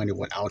make some money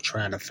without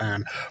trying to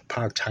find a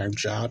part-time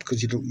job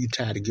because you're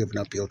tired of giving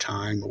up your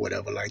time or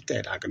whatever like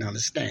that. I can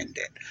understand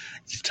that.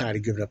 You're tired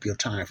of giving up your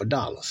time for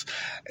dollars.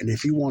 And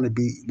if you want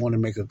to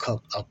make a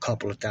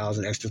couple of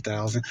thousand, extra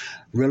thousand,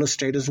 real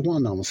estate is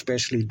one of them,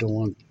 especially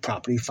doing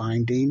property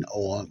finding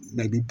or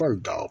maybe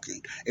bird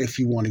dogging if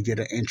you want to get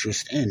an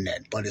interest in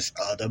that. But it's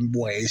other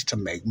ways to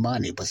make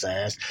money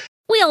besides.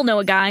 We all know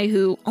a guy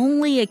who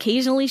only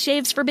occasionally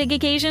shaves for big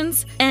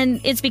occasions,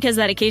 and it's because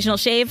that occasional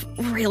shave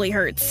really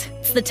hurts.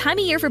 It's the time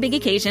of year for big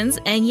occasions,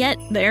 and yet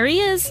there he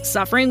is,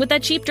 suffering with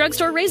that cheap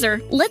drugstore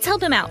razor. Let's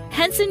help him out.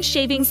 Henson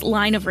Shaving's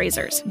line of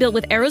razors, built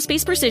with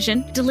aerospace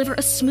precision, deliver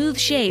a smooth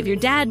shave your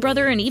dad,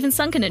 brother, and even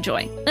son can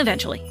enjoy,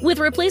 eventually. With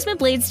replacement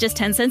blades just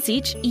 10 cents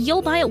each,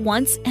 you'll buy it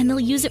once, and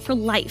they'll use it for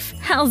life.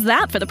 How's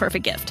that for the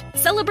perfect gift?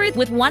 Celebrate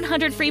with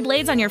 100 free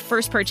blades on your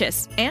first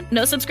purchase, and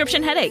no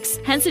subscription headaches.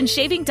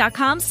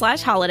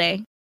 HensonShaving.com/holiday.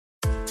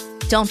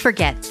 Don't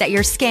forget that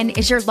your skin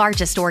is your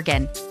largest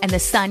organ, and the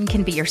sun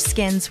can be your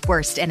skin's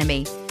worst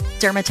enemy.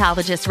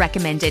 Dermatologist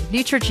recommended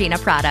Neutrogena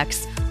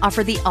products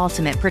offer the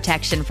ultimate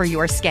protection for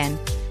your skin.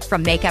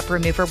 From makeup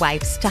remover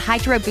wipes to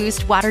Hydro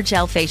Boost Water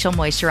Gel Facial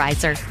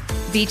Moisturizer,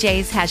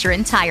 BJ's has your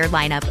entire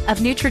lineup of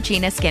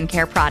Neutrogena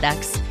skincare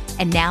products.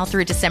 And now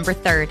through December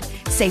 3rd,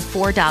 save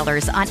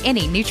 $4 on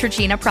any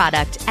Neutrogena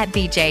product at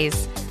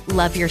BJ's.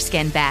 Love your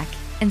skin back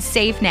and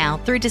save now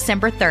through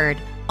December 3rd,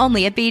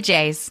 only at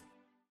BJ's.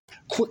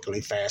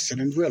 Quickly, faster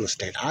than real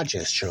estate. I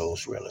just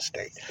chose real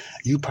estate.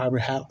 You probably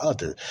have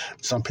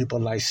some people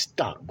like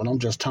stock, but I'm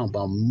just talking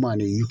about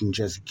money you can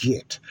just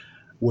get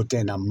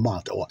within a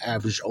month or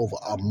average over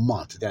a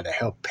month that'll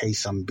help pay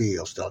some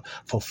bills to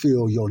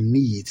fulfill your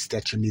needs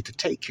that you need to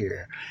take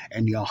care of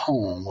in your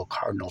home or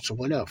car notes or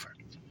whatever.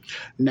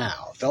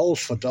 Now,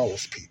 for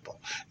those people.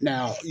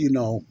 Now,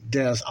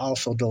 there's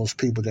also those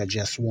people that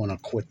just want to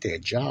quit their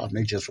job and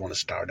they just want to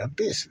start a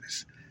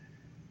business.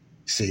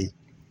 See,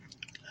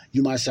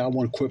 you might say, I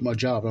want to quit my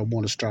job, I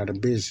want to start a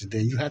business.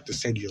 Then you have to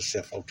say to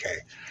yourself, okay,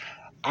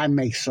 I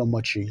make so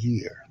much a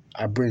year.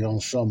 I bring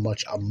on so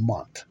much a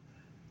month.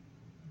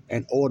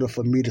 In order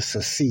for me to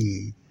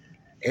succeed,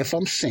 if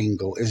I'm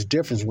single, it's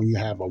different when you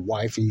have a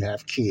wife and you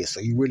have kids. So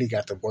you really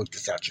got to work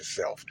this out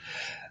yourself.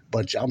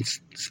 But I'm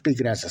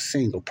speaking as a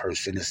single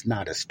person. It's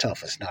not as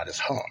tough. It's not as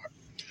hard.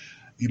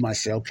 You might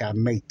say, okay, I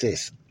make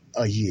this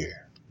a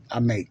year. I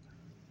make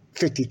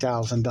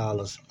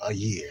 $50,000 a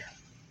year.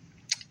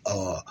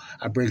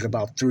 I bring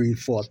about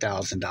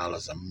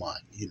 $3,000-$4,000 a month.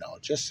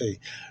 Just say,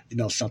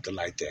 something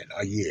like that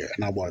a year.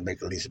 And I want to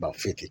make at least about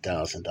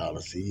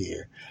 $50,000 a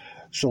year.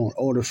 So in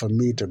order for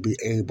me to be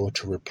able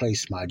to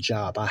replace my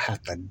job, I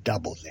have to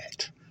double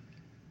that.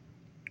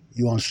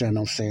 You understand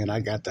what I'm saying? I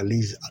got to at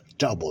least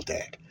double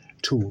that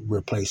to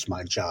replace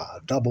my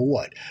job. Double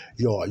what?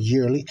 Your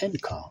yearly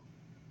income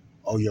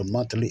or your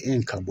monthly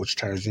income, which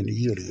turns into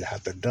yearly. You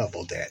have to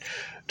double that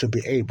to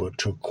be able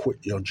to quit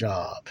your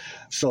job.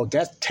 So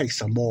that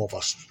takes more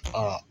of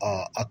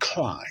a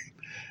climb.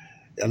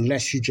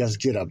 Unless you just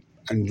get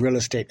in real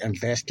estate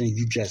investing,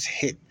 you get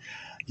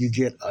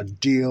a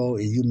deal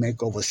and you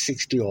make over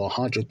 $60,000 or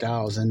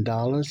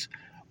 $100,000,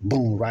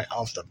 boom, right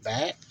off the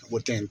bat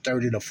within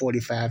 30 to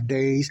 45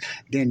 days,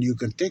 then you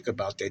can think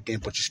about that then,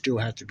 but you still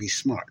have to be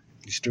smart.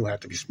 You still have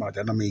to be smart.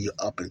 That don't mean you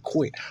up and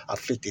quit a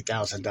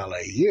 $50,000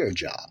 a year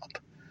job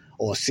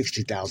or a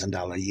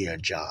 $60,000 a year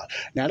job.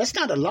 Now, that's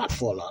not a lot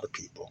for a lot of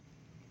people.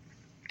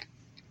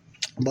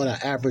 But an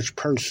average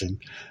person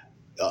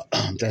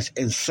that's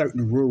in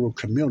certain rural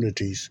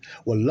communities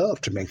would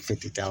love to make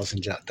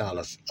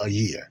 $50,000 a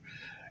year,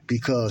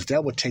 because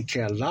that would take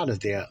care of a lot of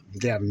their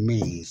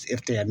means.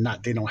 If they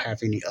don't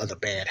have any other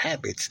bad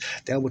habits,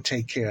 that would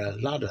take care of a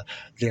lot of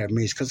their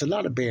means, because a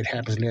lot of bad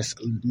habits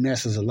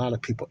messes a lot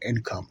of people's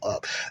income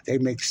up. They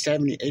make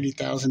 $70,000,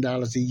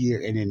 $80,000 a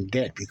year and in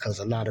debt because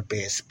a lot of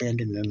bad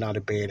spending and a lot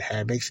of bad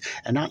habits,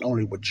 and not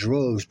only with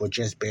drugs, but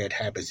just bad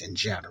habits in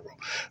general.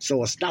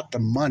 So it's not the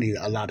money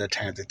a lot of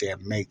times that they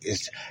make,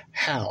 it's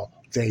how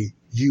they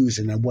use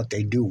it and what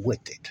they do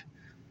with it.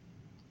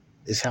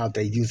 Is how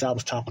they use. I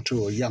was talking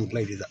to a young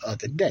lady the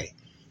other day,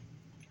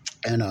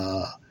 and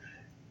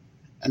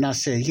I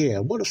said, "Yeah,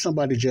 what if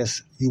somebody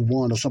just gave you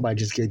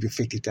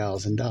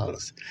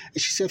 $50,000?"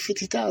 And she said,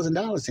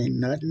 $50,000 ain't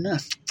nothing.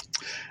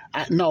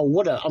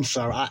 I'm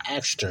sorry. I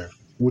asked her,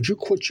 "Would you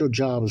quit your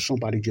job if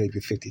somebody gave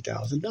you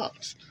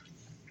 $50,000?"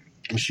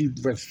 And she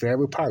works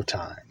very part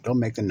time, don't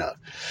make enough,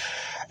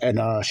 and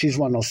she's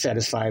one of those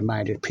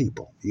satisfied-minded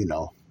people,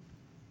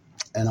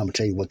 And I'm gonna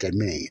tell you what that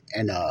means.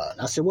 And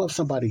I said, well, if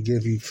somebody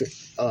give you,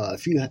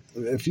 if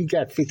you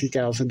got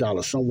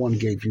 $50,000, someone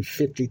gave you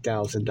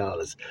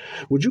 $50,000,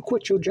 would you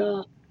quit your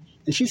job?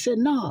 And she said,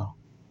 no.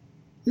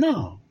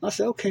 I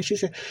said, okay. She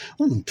said,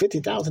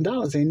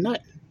 $50,000 ain't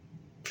nothing.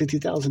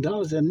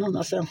 $50,000 ain't nothing.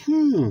 I said,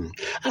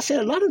 I said,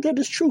 a lot of that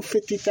is true.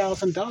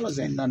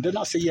 $50,000 ain't nothing. Then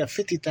I said, yeah,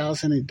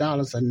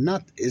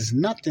 $50,000 is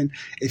nothing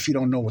if you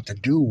don't know what to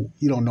do.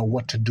 You don't know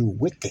what to do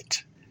with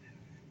it.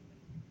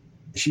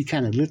 She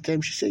kind of looked at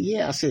me. She said,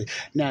 yeah. I said,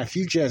 now, if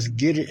you just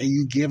get it and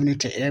you giving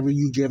it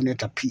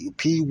to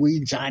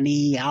Pee-wee,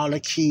 Johnny, all the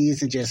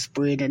kids and just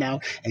spread it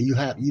out, and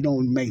you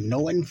don't make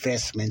no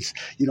investments,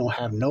 you don't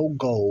have no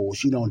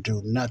goals, you don't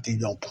do nothing,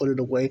 you don't put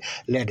it away,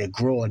 let it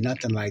grow or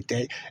nothing like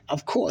that.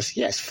 Of course,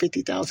 yes,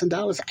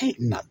 $50,000 ain't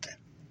nothing.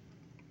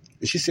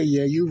 And she said,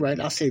 yeah, you're right.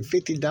 I said,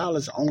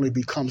 $50 only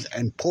becomes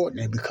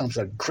important. It becomes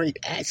a great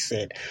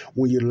asset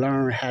when you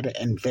learn how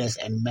to invest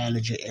and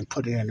manage it and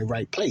put it in the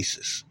right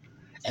places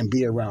and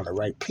be around the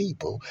right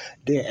people,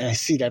 then and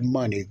see that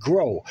money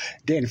grow.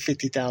 Then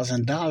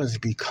 $50,000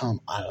 become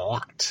a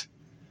lot.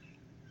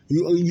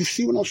 You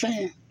see what I'm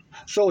saying?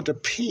 So it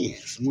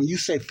depends. When you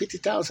say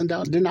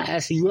 $50,000, didn't I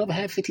ask you ever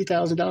had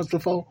 $50,000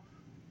 before?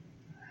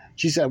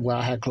 She said, well,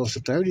 I had close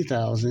to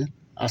 $30,000.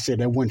 I said,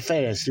 that went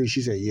fast.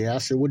 She said, yeah. I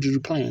said, what did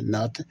you plan?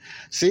 Nothing.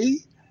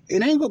 See?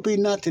 It ain't going to be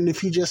nothing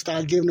if you just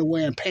start giving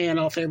away and paying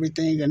off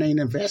everything and ain't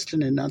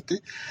investing in nothing.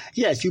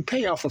 Yes, you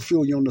pay off a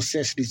few of your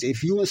necessities.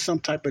 If you in some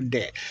type of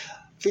debt,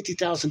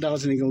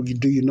 $50,000 ain't going to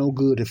do you no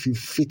good if you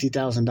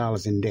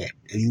 $50,000 in debt.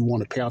 And you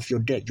want to pay off your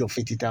debt, your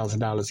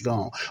 $50,000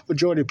 gone.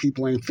 Majority of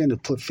people ain't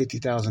finna put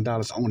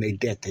 $50,000 on their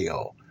debt they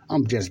owe.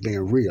 I'm just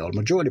being real.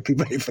 Majority of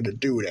people ain't finna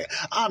do that.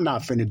 I'm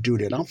not finna do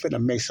that. I'm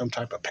finna make some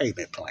type of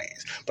payment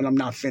plans. But I'm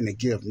not finna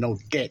give no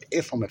debt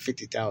if I'm at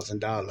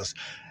 $50,000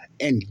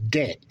 in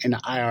debt and the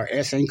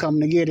IRS ain't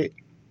coming to get it.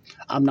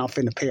 I'm not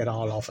finna pay it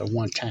all off at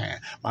one time.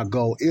 My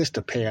goal is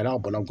to pay it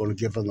off, but I'm going to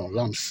give them a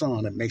lump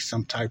sum and make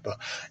some type of,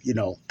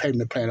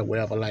 payment plan or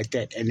whatever like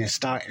that, and then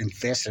start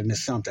investing in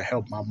something to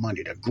help my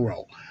money to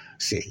grow.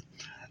 See?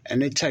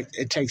 And it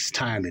takes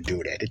time to do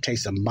that. It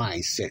takes a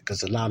mindset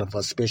because a lot of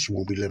us, especially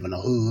when we live in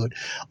a hood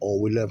or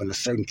we live in a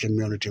certain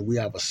community, we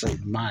have a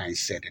certain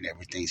mindset and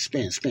everything.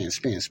 Spend.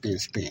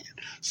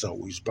 So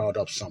we was brought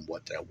up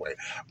somewhat that way.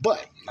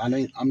 But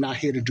I'm not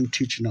here to do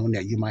teaching on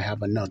that. You might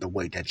have another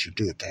way that you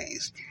do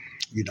things.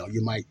 You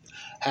might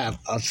have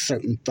a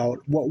certain thought.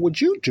 What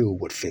would you do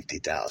with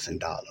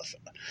 $50,000?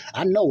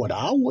 I know what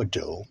I would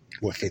do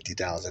with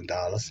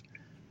 $50,000.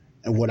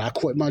 And would I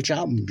quit my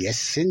job?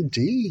 Yes,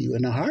 indeed,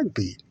 in a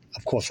heartbeat.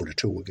 Of course, with a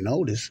 2-week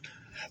notice,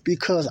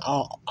 because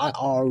I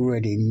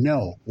already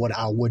know what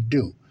I would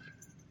do.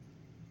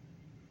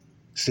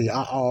 See,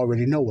 I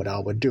already know what I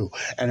would do.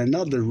 And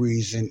another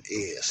reason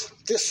is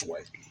this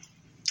way.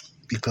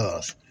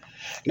 Because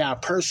now a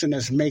person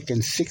that's making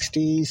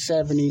 $60,000,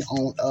 $70,000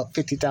 on up,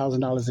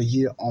 $50,000 a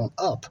year on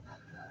up,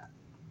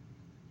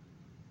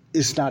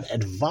 it's not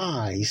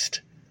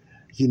advised.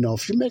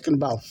 If you're making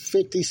about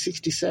 $50,000,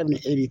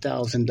 $60,000, $70,000,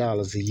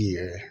 $80,000 a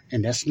year,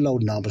 and that's low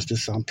numbers to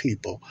some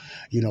people,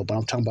 but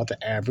I'm talking about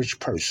the average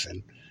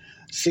person,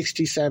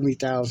 $60,000,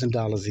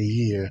 $70,000 a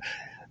year.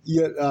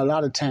 A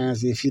lot of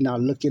times, if you're not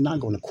looking, you're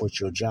not going to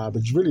quit your job.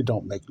 It really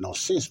don't make no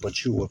sense,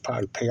 but you will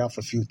probably pay off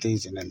a few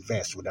things and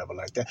invest, whatever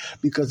like that,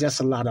 because that's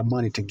a lot of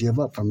money to give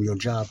up from your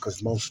job,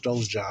 because most of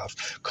those jobs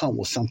come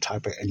with some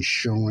type of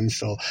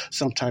insurance or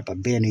some type of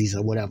bennies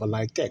or whatever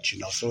like that,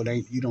 so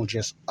you don't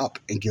just up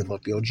and give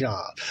up your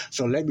job.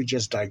 So let me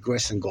just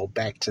digress and go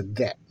back to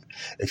that.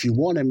 If you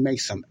want to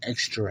make some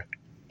extra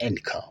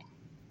income,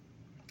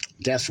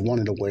 that's one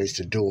of the ways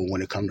to do it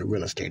when it comes to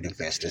real estate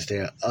investors.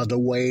 There are other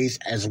ways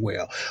as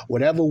well.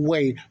 Whatever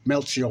way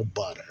melts your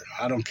butter.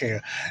 I don't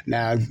care.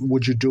 Now,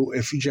 would you do,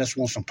 if you just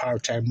want some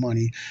part-time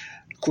money,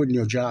 quitting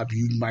your job,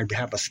 you might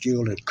have a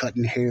skill in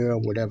cutting hair or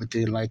whatever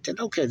thing like that.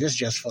 Okay, this is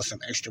just for some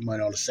extra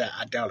money on the side.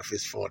 I doubt if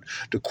it's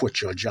to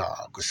quit your job,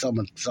 because some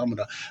of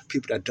the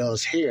people that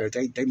does hair,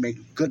 they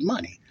make good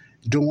money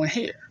doing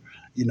hair,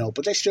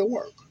 but they still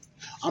work.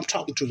 I'm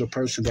talking to the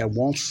person that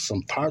wants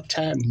some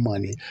part-time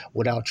money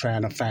without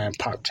trying to find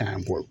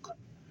part-time work.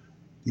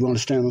 You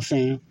understand what I'm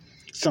saying?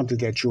 Something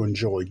that you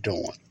enjoy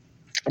doing.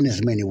 And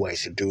there's many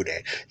ways to do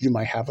that. You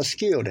might have a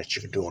skill that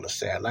you can do on the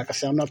side. Like I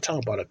said, I'm not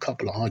talking about a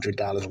couple of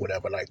 $100,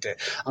 whatever like that.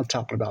 I'm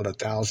talking about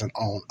 $1,000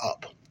 on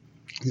up.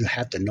 You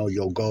have to know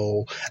your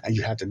goal, and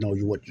you have to know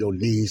what your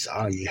needs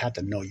are. You have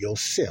to know your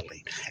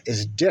ceiling.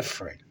 It's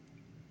different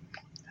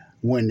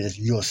when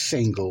you're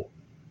single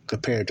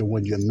compared to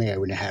when you're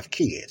married and have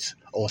kids,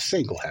 or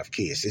single have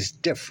kids. It's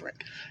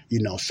different,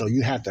 so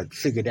you have to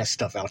figure that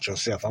stuff out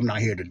yourself. I'm not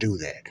here to do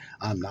that.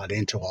 I'm not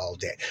into all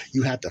that.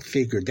 You have to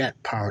figure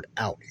that part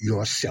out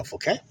yourself,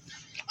 okay?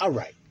 All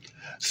right.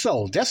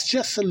 So that's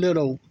just a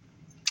little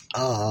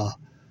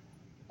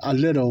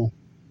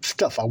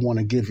stuff I want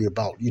to give you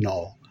about,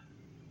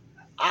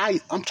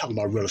 I'm talking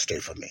about real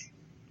estate for me.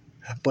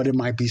 But it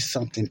might be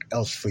something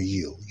else for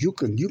you. You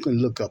can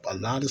look up a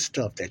lot of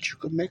stuff that you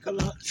can make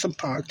some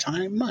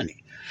part-time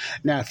money.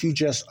 Now, if you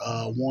just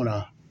want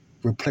to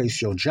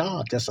replace your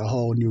job, that's a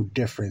whole new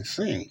different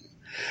thing,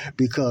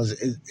 because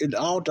it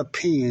all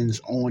depends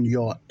on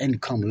your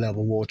income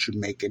level, what you're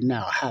making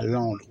now. How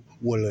long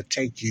will it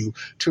take you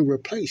to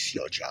replace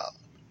your job?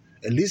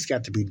 At least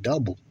got to be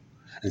double.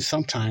 and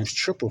sometimes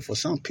triple for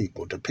some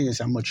people. Depends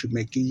how much you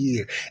make a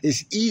year.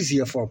 It's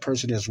easier for a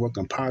person that's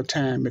working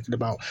part-time, making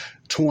about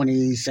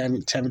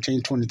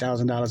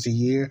 $20,000 a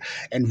year.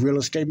 And real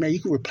estate, man, you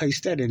can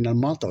replace that in a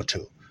month or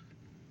two.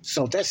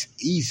 So that's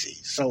easy.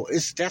 So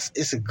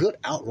it's a good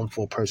outlook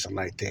for a person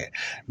like that.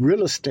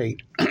 Real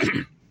estate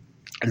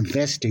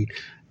investing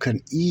can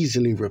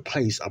easily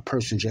replace a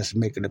person just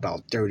making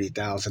about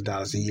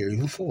 $30,000 a year,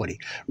 even $40,000.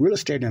 Real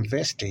estate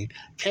investing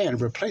can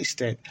replace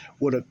that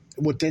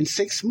within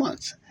 6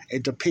 months.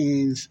 It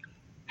depends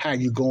how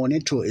you're going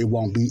into it. It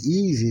won't be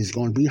easy. It's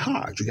going to be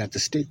hard. You got to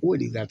stick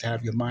with it. You got to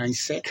have your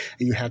mindset,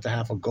 and you have to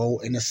have a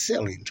goal and a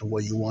ceiling to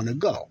where you want to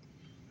go.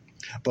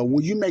 But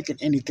when you're making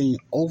anything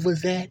over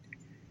that,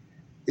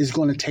 it's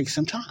going to take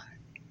some time.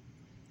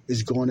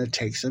 It's going to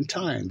take some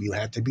time. You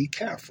have to be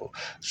careful.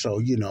 So,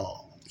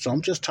 so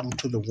I'm just talking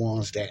to the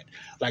ones that,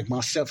 like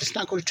myself, it's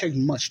not going to take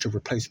much to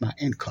replace my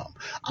income.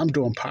 I'm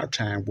doing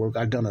part-time work.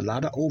 I've done a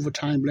lot of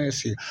overtime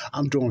last year.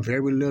 I'm doing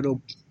very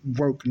little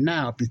work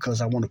now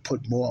because I want to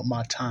put more of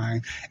my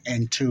time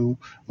into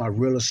my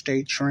real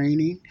estate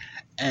training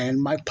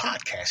and my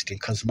podcasting,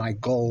 because my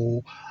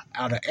goal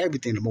out of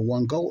everything, number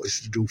one goal is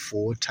to do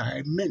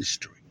full-time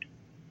ministry.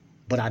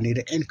 But I need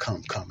an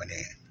income coming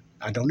in.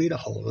 I don't need a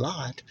whole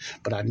lot,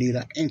 but I need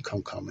an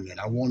income coming in.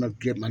 I want to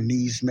get my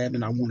needs met,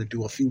 and I want to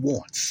do a few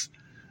wants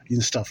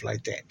and stuff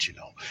like that,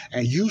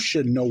 And you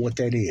should know what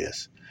that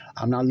is.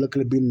 I'm not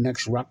looking to be the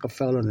next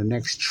Rockefeller, the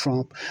next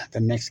Trump, the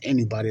next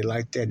anybody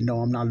like that. No,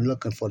 I'm not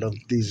looking for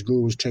these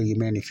gurus tell you,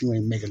 man, if you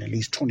ain't making at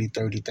least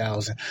 $20,000,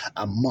 $30,000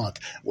 a month,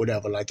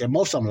 whatever like that.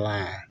 Most of them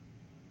lying.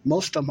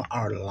 Most of them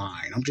are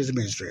lying. I'm just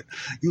being straight.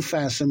 You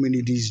find so many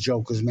of these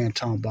jokers, man,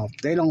 talking about,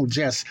 they don't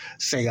just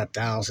say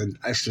extra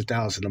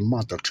 $1,000 a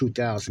month or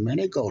 $2,000, man.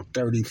 They go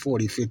 30,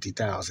 40,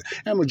 50,000.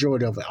 And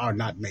majority of it are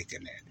not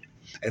making that.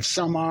 If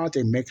some are,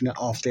 they're making it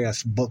off their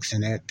books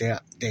and their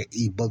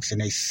e-books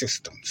and their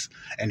systems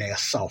and their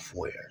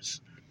softwares.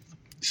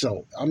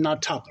 So I'm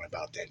not talking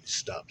about that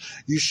stuff.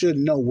 You should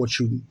know what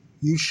your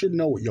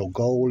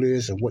goal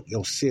is and what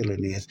your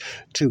ceiling is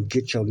to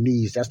get your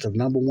needs. That's the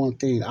number one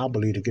thing I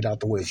believe to get out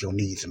the way is your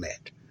needs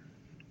met.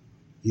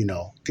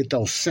 Get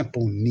those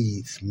simple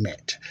needs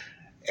met.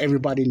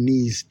 Everybody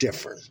needs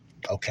different,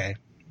 okay?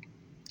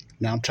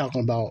 Now I'm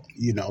talking about,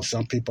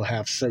 some people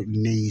have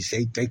certain needs.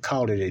 They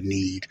call it a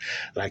need.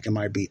 Like it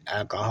might be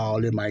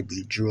alcohol, it might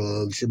be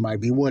drugs, it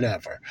might be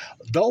whatever.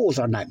 Those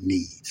are not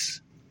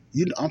needs.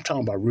 I'm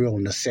talking about real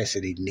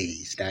necessity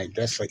needs. Now,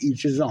 that's for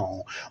each his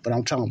own, but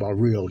I'm talking about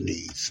real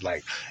needs,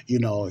 like,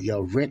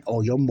 your rent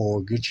or your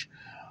mortgage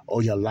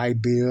or your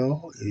light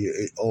bill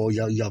or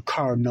your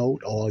car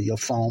note or your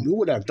phone,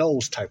 whatever,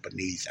 those type of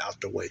needs out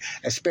the way,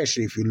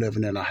 especially if you're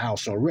living in a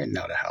house or renting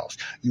out a house.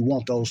 You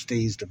want those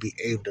things to be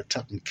able to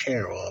taken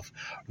care of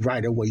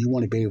right away. You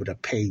want to be able to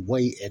pay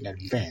way in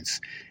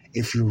advance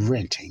if you're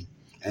renting.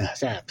 And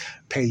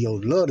pay your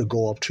love to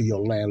go up to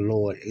your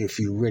landlord if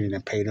you're renting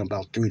and pay them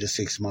about 3 to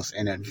 6 months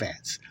in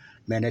advance.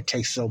 Man, that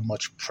takes so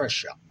much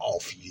pressure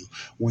off you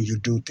when you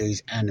do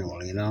things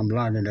annually. And I'm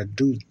learning to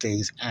do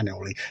things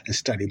annually and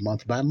study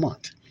month by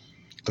month,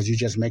 because you're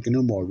just making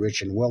them more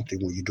rich and wealthy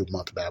when you do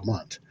month by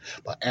month.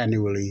 But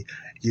annually,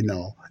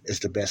 it's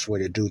the best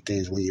way to do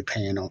things when you're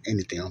paying on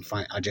anything.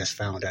 I just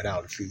found that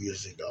out a few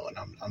years ago, and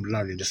I'm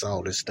learning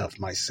all this stuff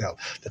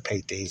myself, to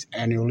pay things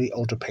annually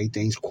or to pay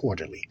things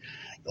quarterly.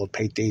 Or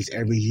pay things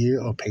every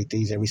year or pay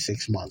things every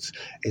 6 months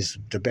is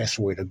the best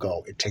way to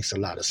go. It takes a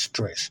lot of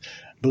stress,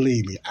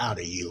 believe me, out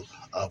of you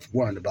of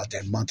worrying about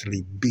that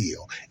monthly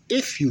bill.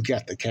 If you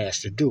got the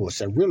cash to do it.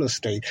 So real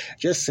estate,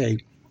 just say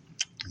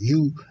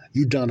you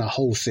done a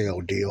wholesale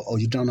deal or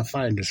you done a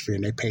finder's fee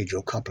and they paid you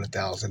a couple of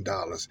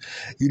 $1,000s.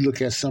 You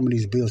look at some of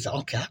these bills,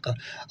 I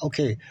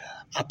pay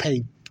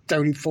 $30,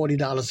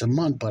 $40 a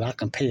month, but I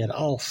can pay it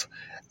off.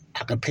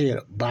 I can pay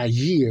it by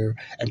year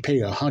and pay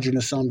 $100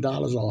 or some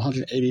dollars or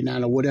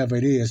 $189 or whatever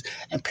it is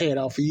and pay it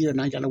off a year, and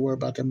I ain't got to worry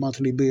about that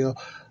monthly bill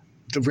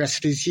the rest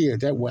of this year.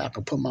 That way I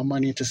can put my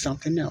money into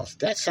something else.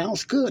 That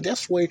sounds good.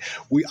 That's the way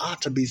we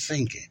ought to be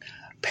thinking,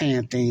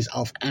 paying things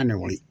off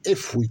annually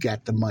if we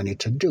got the money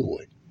to do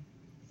it.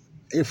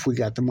 If we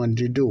got the money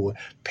to do it,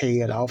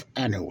 pay it off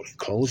annually.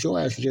 Close your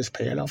eyes and just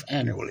pay it off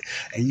annually.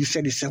 And you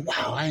said,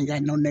 wow, I ain't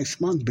got no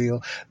next month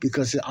bill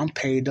because I'm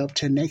paid up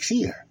to next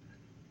year.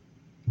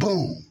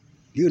 Boom.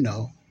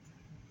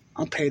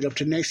 I'm paid up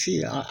to next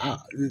year.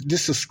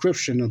 This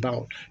subscription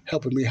about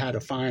helping me how to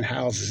find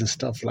houses and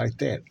stuff like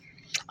that,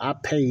 I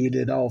paid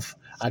it off.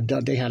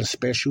 They had a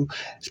special.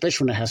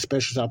 Especially when they had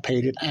specials, I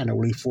paid it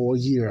annually for a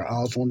year. I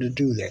always wanted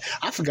to do that.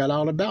 I forgot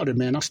all about it,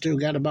 man. I still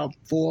got about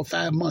 4 or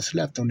 5 months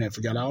left on that.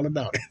 Forgot all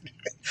about it.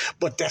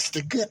 But that's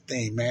the good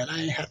thing, man.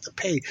 I ain't have to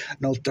pay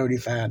no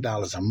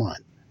 $35 a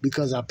month,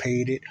 because I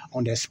paid it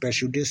on that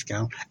special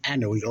discount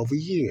annually over a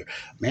year.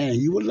 Man,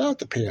 you would love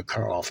to pay a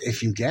car off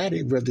if you got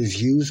it, whether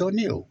it's used or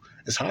new.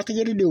 It's hard to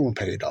get a new one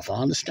paid off. I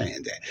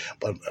understand that.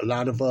 But a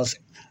lot of us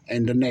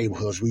in the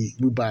neighborhoods, we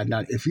buy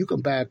now. If you can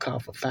buy a car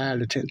for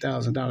 $5,000 to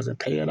 $10,000 and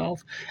pay it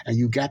off, and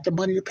you got the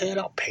money to pay it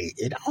off, pay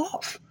it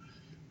off.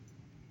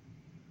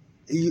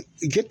 You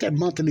get that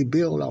monthly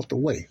bill out the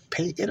way.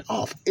 Pay it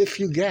off if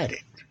you get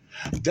it.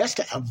 That's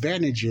the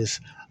advantages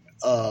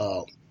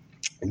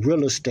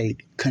real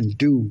estate can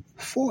do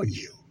for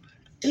you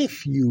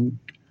if you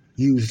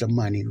use the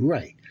money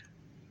right.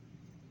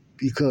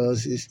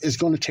 Because it's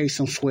going to take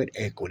some sweat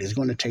equity. It's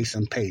going to take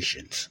some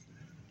patience,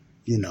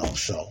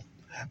 so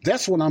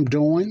that's what I'm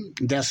doing.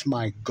 That's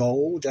my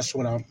goal. That's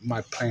what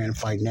my plan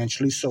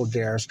financially. So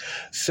there's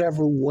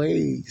several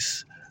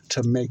ways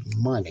to make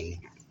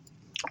money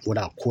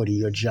without quitting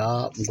your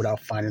job, without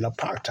finding a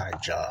part-time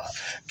job,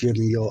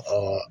 giving your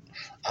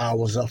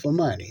hours up for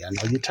money. I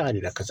know you're tired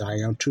of that because I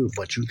am too,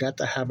 but you got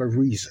to have a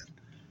reason.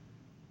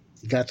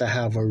 You got to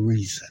have a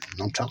reason.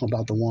 I'm talking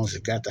about the ones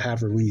that got to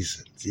have a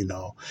reason,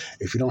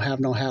 If you don't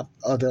have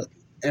other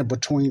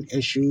in-between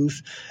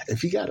issues,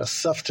 if you got a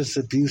substance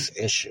abuse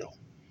issue,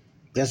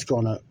 that's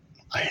going to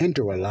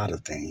hinder a lot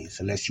of things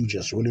unless you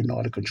just really know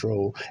how to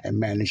control and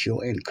manage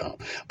your income.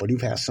 But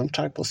you've had some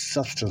type of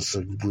substance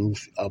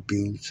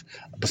abuse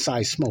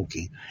besides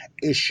smoking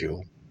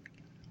issue,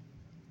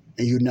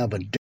 and you never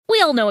did.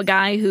 We all know a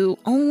guy who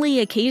only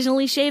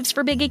occasionally shaves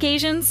for big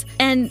occasions,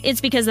 and it's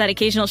because that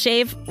occasional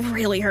shave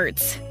really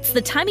hurts. It's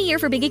the time of year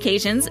for big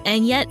occasions,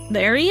 and yet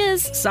there he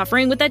is,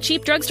 suffering with that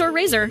cheap drugstore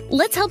razor.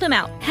 Let's help him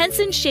out.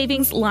 Henson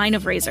Shaving's line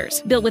of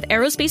razors, built with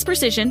aerospace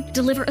precision,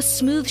 deliver a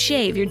smooth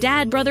shave your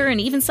dad, brother,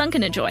 and even son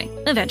can enjoy,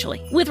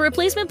 eventually. With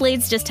replacement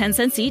blades just 10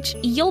 cents each,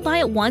 you'll buy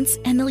it once,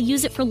 and they'll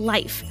use it for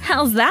life.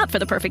 How's that for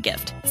the perfect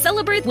gift?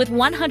 Celebrate with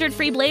 100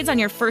 free blades on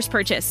your first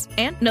purchase,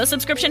 and no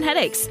subscription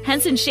headaches.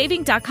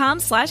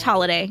 HensonShaving.com/holiday.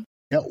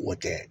 Dealt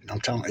with that. I'm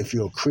talking if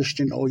you're a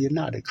Christian or you're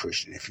not a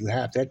Christian. If you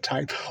have that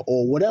type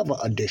or whatever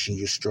addiction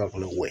you're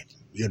struggling with,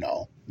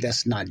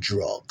 that's not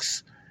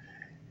drugs.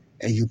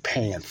 And you're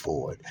paying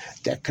for it.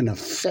 That can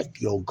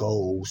affect your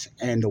goals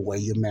and the way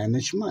you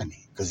manage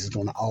money because it's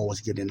going to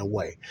always get in the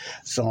way.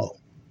 So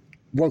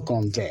work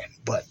on that.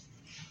 But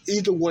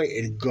either way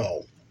it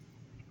go,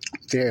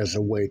 there's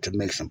a way to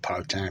make some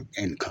part-time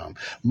income.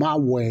 My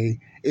way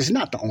is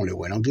not the only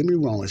way. Don't get me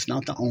wrong. It's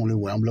not the only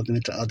way. I'm looking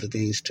into other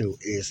things too.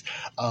 Is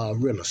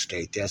real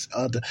estate.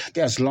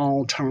 There's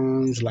long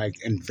terms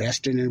like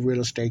investing in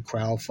real estate,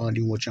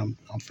 crowdfunding, which I'm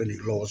feeling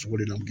Lord's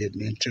willing I'm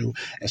getting into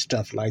and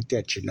stuff like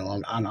that.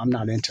 I'm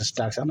not into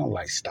stocks. I don't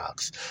like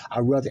stocks. I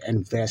rather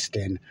invest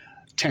in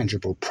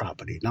tangible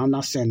property. Now, I'm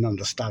not saying none of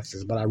the stocks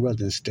is, but I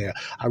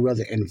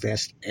rather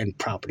invest in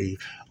property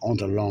on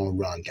the long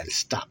run than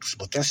stocks.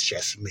 But that's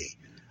just me.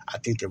 I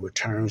think the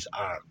returns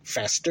are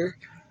faster.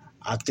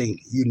 I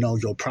think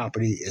your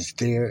property is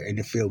there and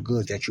you feel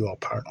good that you are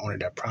part owner of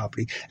that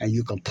property and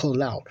you can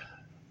pull out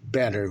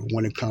better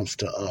when it comes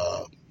to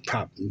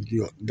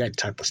that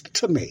type of stuff.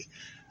 To me,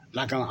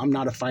 like I'm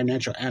not a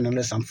financial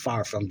analyst. I'm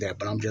far from that,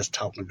 but I'm just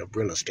talking the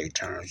real estate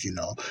terms. You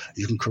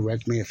can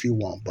correct me if you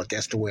want, but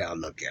that's the way I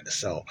look at it.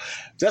 So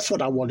that's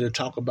what I wanted to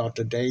talk about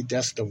today.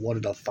 That's one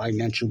of the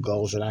financial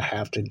goals that I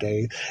have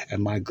today,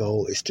 and my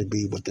goal is to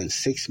be within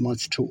 6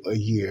 months to a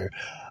year,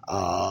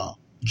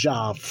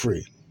 job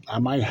free. I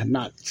might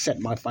not set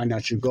my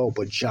financial goal,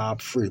 but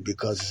job free,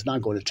 because it's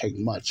not going to take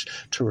much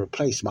to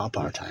replace my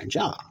part-time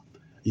job,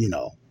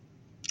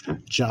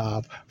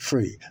 job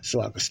free.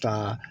 So I can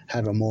start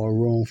having more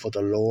room for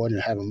the Lord and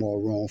having more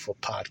room for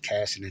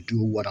podcasting and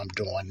do what I'm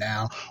doing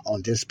now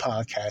on this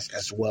podcast,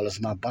 as well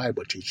as my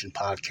Bible teaching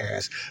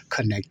podcast,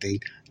 Connecting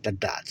the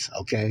Dots.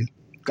 Okay.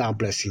 God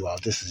bless you all.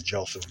 This is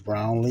Joseph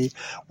Brownlee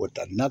with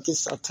the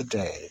Nuggets of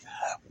Today.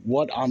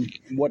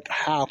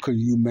 How can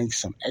you make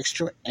some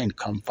extra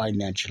income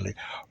financially,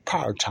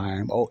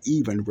 part-time, or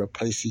even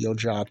replacing your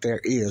job? There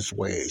is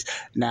ways.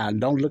 Now,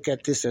 don't look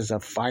at this as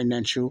a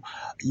financial,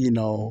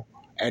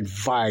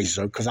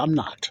 advisor, because I'm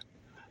not.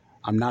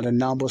 I'm not a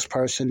numbers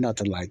person,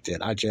 nothing like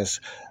that. I just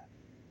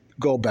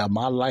go about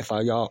my life.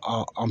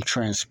 I'm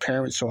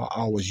transparent, so I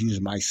always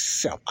use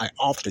myself. I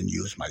often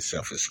use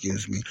myself,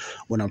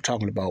 when I'm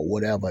talking about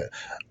whatever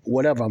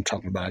I'm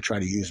talking about. I try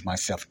to use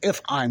myself if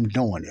I'm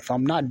doing it. If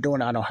I'm not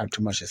doing it, I don't have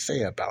too much to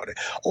say about it.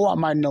 Or I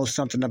might know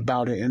something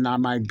about it, and I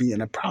might be in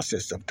the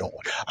process of doing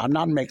it. I'm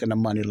not making the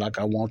money like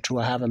I want to.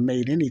 I haven't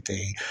made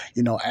anything,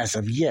 as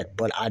of yet,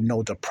 but I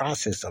know the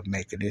process of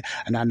making it,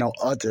 and I know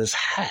others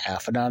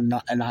have, and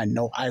I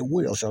know I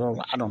will. So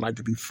I don't like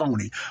to be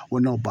phony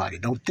with nobody.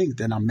 Don't think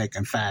that I'm making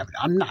 $5.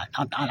 I'm not.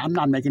 I'm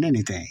not making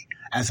anything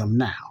as of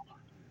now,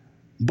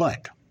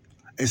 but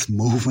it's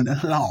moving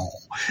along.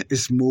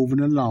 It's moving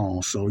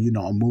along. So,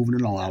 I'm moving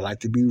along. I like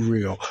to be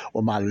real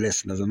with my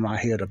listeners. I'm not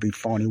here to be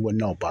phony with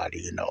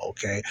nobody,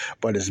 okay?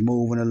 But it's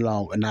moving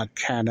along, and I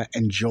kind of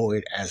enjoy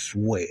it as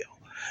well,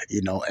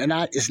 and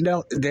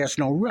there's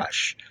no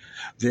rush.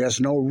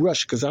 There's no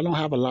rush because I don't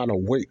have a lot of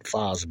weight as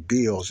far as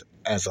bills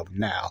as of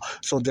now.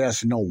 So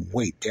there's no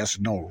wait. There's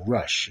no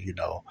rush, as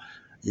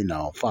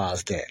far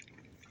as that.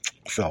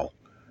 So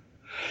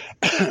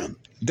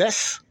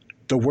that's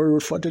the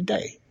word for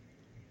today.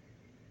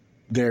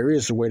 There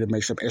is a way to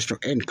make some extra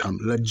income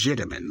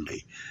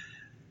legitimately.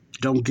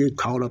 Don't get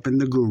caught up in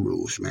the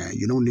gurus, man.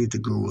 You don't need the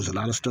gurus. A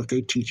lot of stuff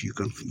they teach you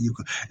can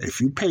if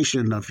you're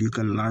patient enough, you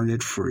can learn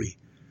it free.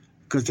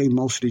 because they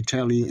mostly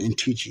tell you and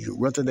teach you.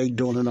 Whether they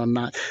doing it or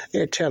not,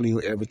 they're telling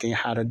you everything,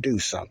 how to do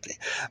something.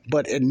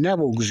 But it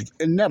never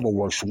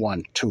works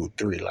 1, 2,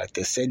 3 like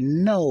they said.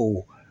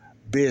 No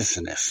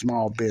business,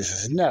 small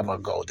business, never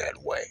go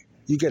that way.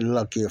 You get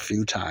lucky a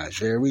few times,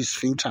 very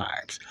few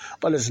times,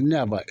 but it's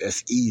never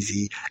as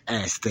easy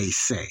as they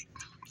say.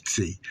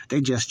 See,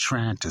 they just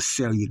trying to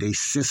sell you their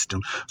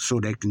system so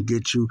they can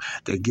get you.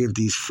 They give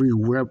these free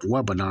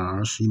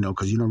webinars,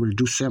 because you don't really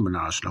do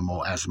seminars no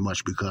more as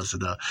much because of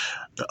the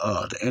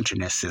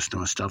internet system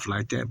and stuff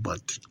like that. But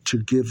to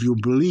give you,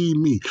 believe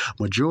me,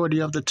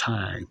 majority of the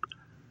time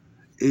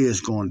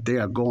they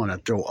are going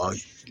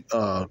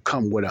to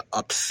come with an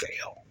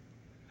upsell.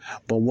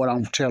 But what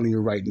I'm telling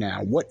you right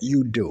now, what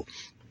you do,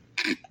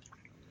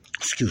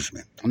 excuse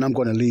me, and I'm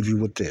going to leave you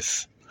with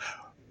this.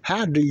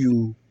 How do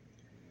you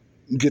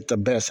get the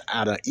best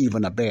out of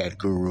even a bad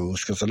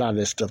gurus? Because a lot of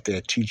that stuff they're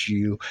teaching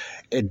you,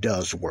 it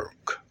does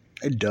work.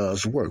 It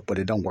does work, but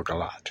it don't work a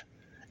lot.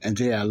 And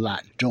there are a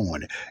lot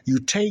doing it. You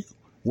take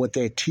what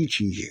they're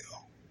teaching you,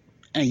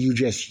 and you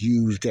just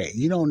use that.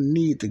 You don't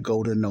need to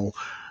go to none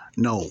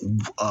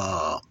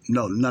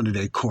of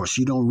their course.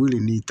 You don't really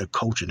need the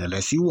coaching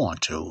unless you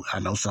want to. I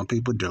know some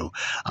people do.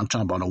 I'm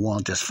talking about the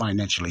ones that's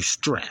financially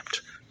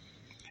strapped.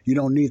 You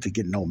don't need to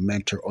get no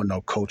mentor or no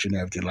coach and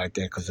everything like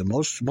that, because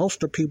most of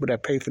the people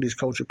that pay for these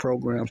coaching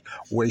programs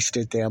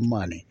wasted their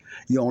money.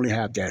 You only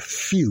have that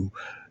few,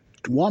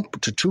 1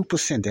 to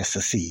 2% that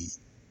succeed.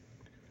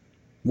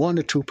 1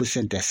 to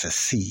 2% that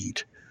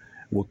succeed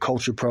with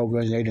coaching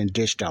programs. They done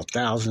dished out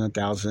thousands and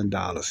thousands of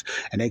dollars,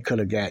 and they could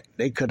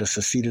have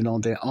succeeded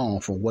on their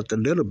own from what the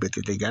little bit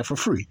that they got for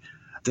free.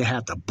 They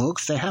have the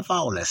books, they have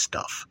all that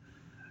stuff.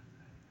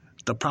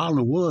 The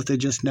problem was they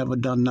just never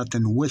done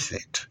nothing with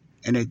it.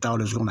 And they thought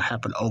it was going to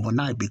happen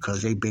overnight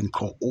because they've been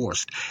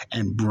coerced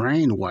and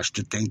brainwashed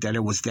to think that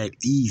it was that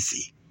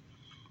easy.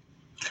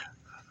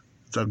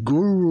 The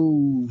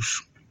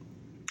guru's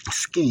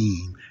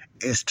scheme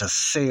is to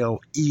sell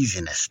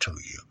easiness to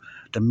you,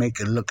 to make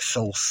it look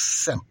so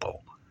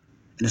simple.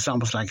 And it's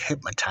almost like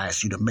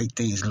hypnotize you to make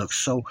things look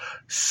so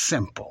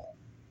simple.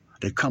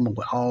 They come up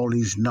with all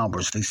these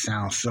numbers. They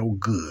sound so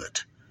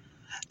good,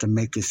 to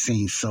make it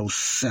seem so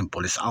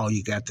simple. It's all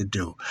you got to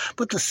do.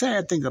 But the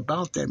sad thing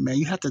about that, man,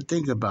 you have to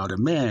think about it.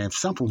 Man, if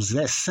something's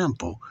that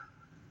simple,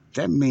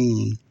 that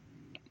means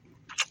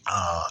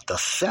the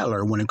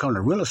seller, when it comes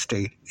to real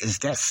estate, is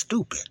that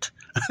stupid.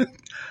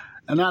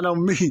 And I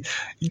don't mean,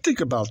 you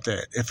think about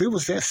that. If it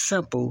was that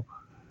simple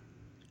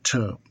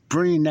to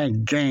bring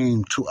that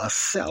game to a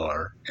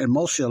seller, and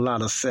mostly a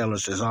lot of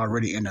sellers is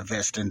already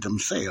investing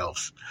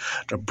themselves,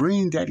 to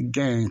bring that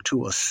game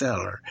to a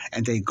seller,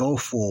 and they go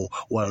for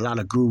what a lot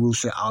of gurus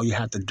say all you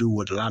have to do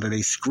with a lot of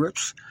their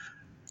scripts,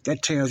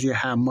 that tells you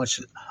how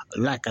much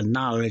lack of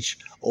knowledge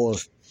or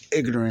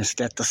ignorance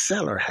that the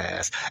seller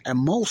has. And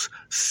most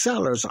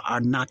sellers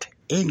are not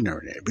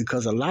ignorant,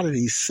 because a lot of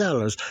these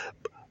sellers,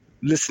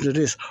 listen to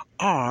this,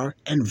 are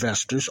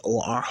investors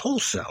or are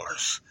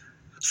wholesalers.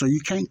 So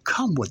you can't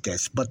come with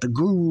that, but the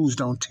gurus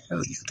don't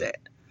tell you that.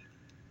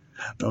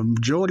 The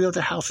majority of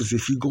the houses,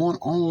 if you're going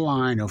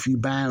online or if you're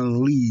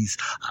buying leads,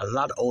 a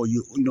lot, or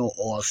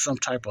or some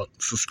type of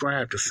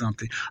subscribe to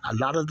something, a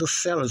lot of the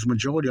sellers,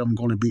 majority of them,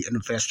 going to be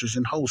investors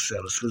and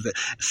wholesalers,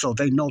 so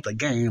they know the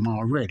game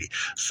already.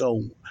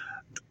 So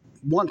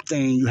one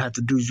thing you have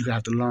to do is you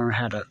have to learn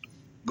how to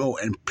go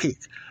and pick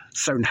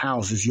certain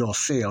houses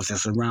yourselves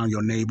that's around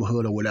your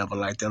neighborhood or whatever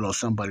like that, or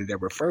somebody that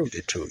referred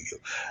it to you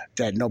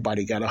that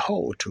nobody got a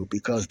hold to,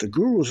 because the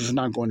gurus is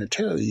not going to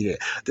tell you that.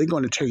 They're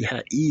going to tell you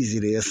how easy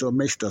it is, so it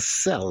makes the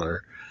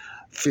seller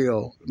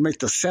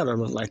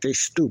look like they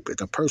stupid.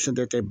 The person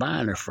that they're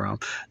buying it from,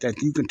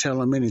 that you can tell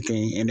them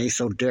anything and they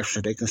so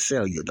desperate they can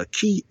sell you. The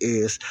key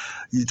is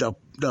the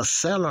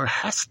seller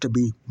has to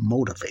be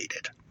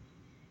motivated.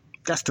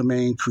 That's the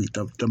main key.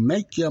 To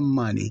make your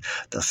money,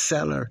 the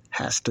seller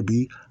has to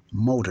be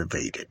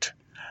motivated.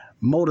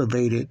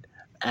 Motivated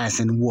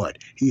as in what?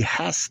 He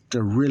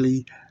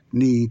really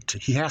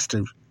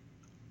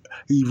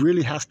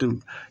has to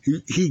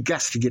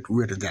get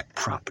rid of that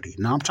property.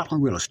 Now I'm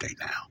talking real estate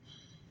now.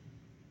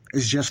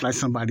 It's just like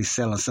somebody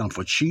selling something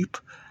for cheap.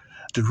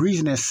 The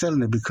reason they're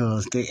selling it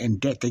because they're in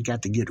debt, they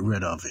got to get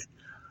rid of it.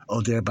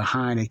 Or they're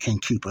behind, they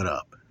can't keep it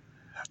up.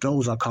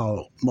 Those are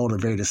called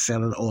motivated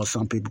sellers, or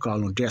some people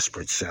call them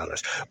desperate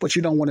sellers. But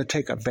you don't want to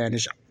take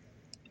advantage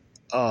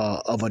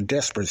of a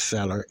desperate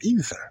seller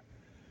either.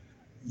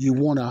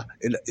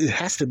 It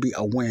has to be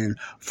a win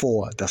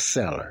for the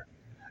seller.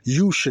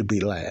 You should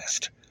be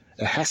last.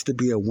 It has to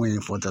be a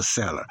win for the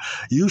seller.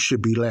 You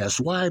should be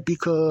last. Why?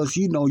 Because,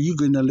 you're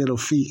getting a little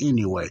fee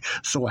anyway.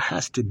 So it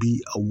has to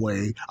be a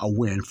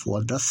win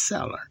for the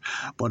seller.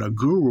 But a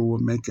guru will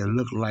make it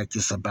look like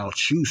it's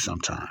about you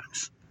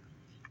sometimes.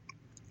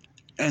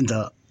 And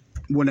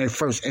when they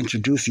first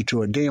introduce you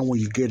to it, then when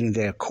you get in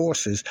their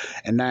courses,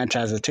 and 9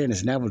 times out of 10,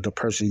 it's never the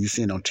person you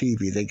seen on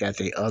TV. They got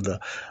their other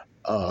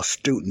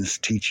students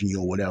teaching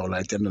you or whatever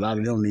like that. And a lot of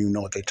them don't even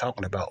know what they're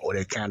talking about, or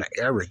they're kind of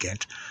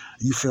arrogant.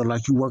 You feel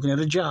like you're working at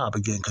a job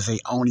again because they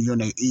own you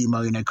and they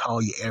email you and they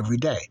call you every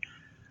day.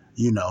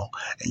 you know,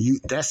 and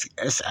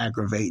that's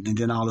aggravating. And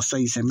then all of a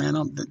sudden you say, man,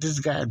 this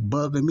guy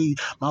bugging me.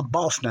 My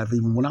boss never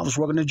even, when I was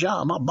working a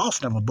job, my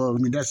boss never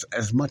bugged me. That's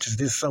as much as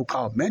this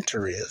so-called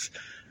mentor is.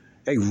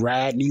 They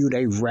riding you.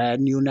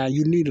 Now,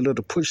 you need a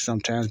little push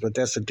sometimes, but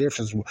that's the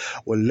difference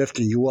with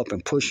lifting you up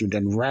and pushing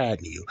than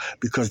riding you,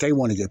 because they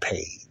want to get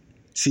paid.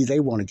 See, they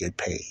want to get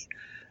paid.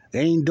 They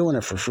ain't doing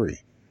it for free.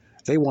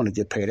 They want to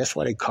get paid. That's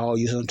why they call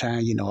you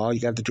sometimes. You know, all you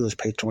got to do is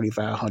pay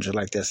 $2,500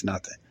 like that's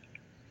nothing.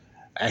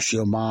 Ask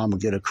your mom to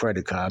get a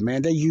credit card.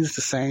 Man, they use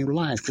the same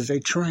lines because they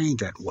trained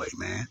that way,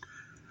 man.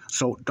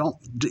 So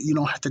you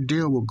don't have to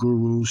deal with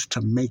gurus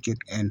to make it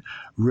in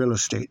real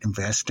estate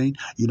investing.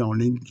 You don't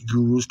need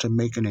gurus to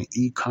make it in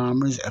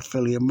e-commerce,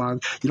 affiliate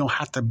marketing. You don't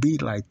have to be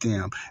like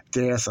them.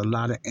 There's a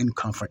lot of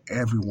income for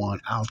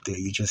everyone out there.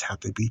 You just have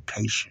to be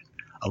patient,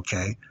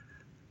 okay?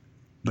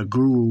 The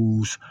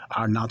gurus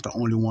are not the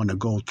only one to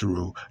go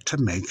through to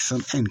make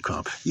some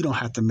income. You don't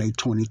have to make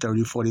 $20,000,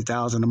 $30,000,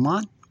 $40,000 a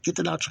month. Get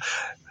that out.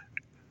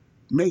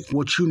 Make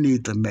what you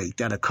need to make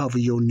that'll cover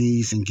your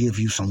needs and give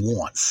you some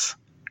wants.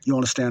 You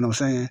understand what I'm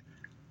saying?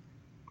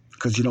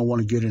 Because you don't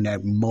want to get in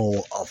that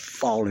mold of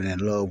falling in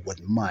love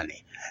with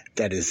money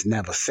that is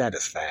never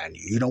satisfying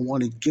you. You don't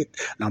want to get,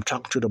 and I'm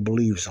talking to the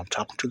believers, I'm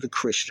talking to the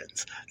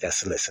Christians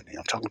that's listening,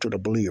 I'm talking to the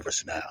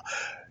believers now.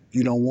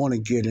 You don't want to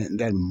get in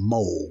that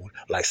mold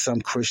like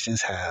some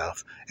Christians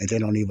have, and they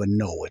don't even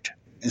know it,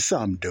 and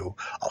some do,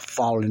 of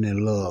falling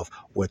in love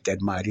with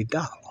that mighty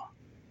dollar.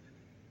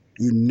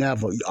 You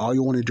never, all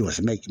you want to do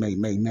is make,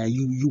 man.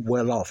 You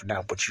well off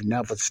now, but you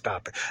never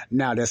stop it.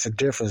 Now, that's the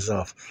difference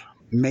of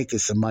making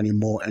some money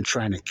more and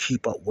trying to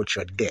keep up with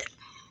your debt.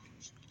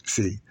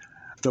 See,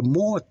 the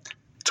more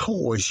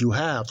toys you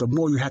have, the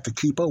more you have to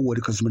keep up with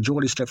it, because the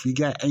majority of stuff you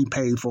got ain't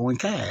paid for in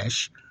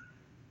cash.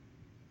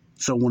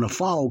 So when a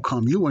fall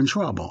comes, you in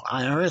trouble.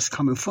 IRS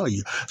coming for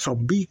you. So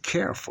be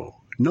careful.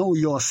 Know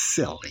your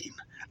ceiling.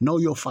 Know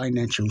your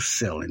financial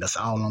ceiling. That's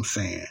all I'm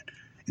saying.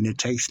 And it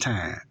takes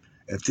time.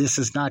 If this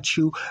is not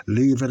you,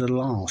 leave it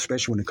alone,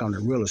 especially when it comes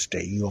to real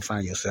estate. You'll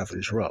find yourself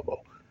in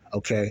trouble,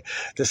 okay?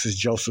 This is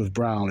Joseph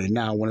Brown, and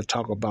now I want to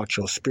talk about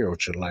your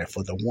spiritual life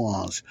for the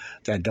ones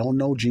that don't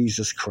know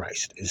Jesus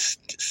Christ, is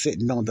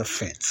sitting on the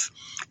fence,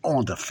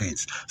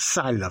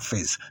 side of the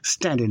fence,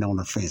 standing on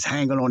the fence,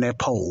 hanging on that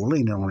pole,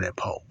 leaning on that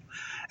pole,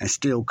 and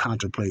still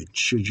contemplate,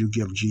 should you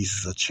give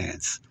Jesus a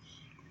chance?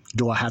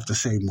 Do I have to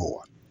say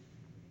more?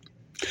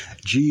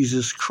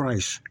 Jesus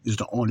Christ is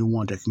the only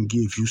one that can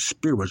give you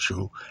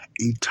spiritual,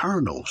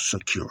 eternal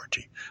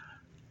security.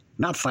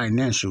 Not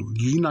financial.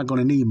 You're not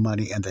going to need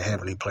money in the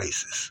heavenly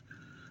places.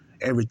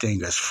 Everything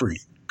is free,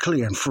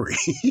 clear and free.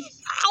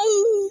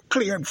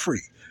 Clear and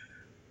free.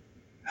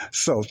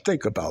 So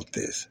think about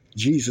this.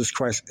 Jesus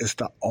Christ is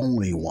the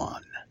only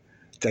one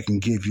that can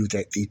give you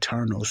that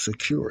eternal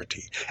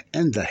security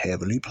in the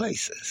heavenly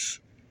places.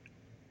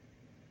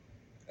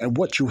 And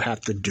what you have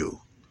to do,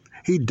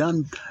 he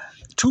done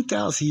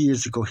 2,000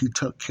 years ago, he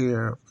took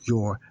care of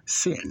your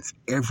sins,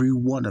 every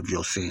one of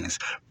your sins,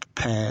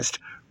 past,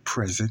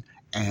 present,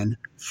 and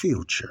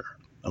future,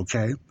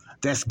 okay?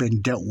 That's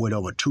been dealt with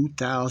over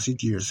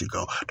 2,000 years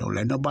ago. Don't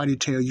let nobody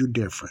tell you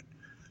different.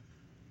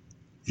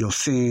 Your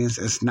sins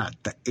is not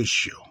the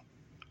issue.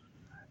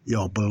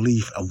 Your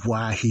belief of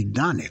why he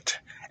done it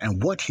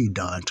and what he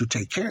done to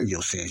take care of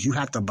your sins. You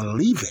have to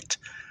believe it,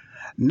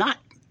 not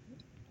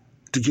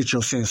to get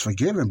your sins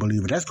forgiven.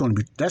 Believe it.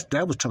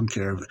 That was taken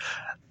care of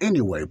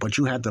anyway. But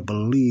you have to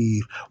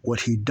believe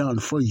what he done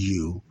for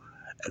you,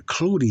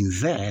 including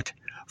that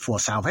for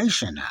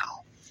salvation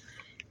now.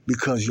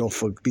 Because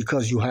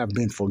you have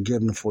been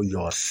forgiven for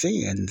your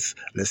sins.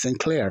 Listen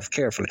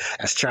carefully.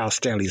 As Charles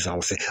Stanley's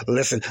always say,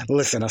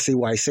 listen. I see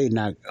why he say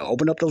now.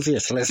 Open up those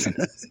ears. Listen.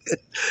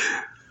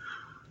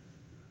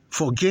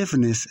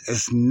 Forgiveness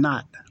is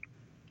not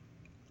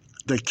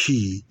the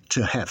key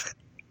to heaven.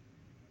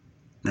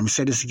 Let me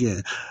say this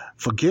again.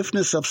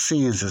 Forgiveness of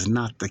sins is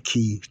not the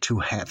key to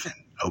heaven,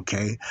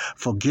 okay?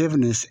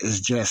 Forgiveness is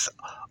just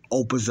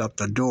opens up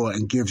the door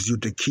and gives you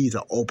the key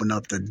to open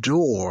up the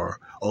door,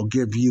 or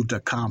give you the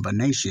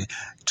combination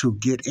to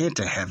get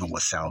into heaven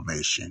with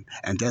salvation.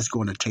 And that's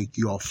going to take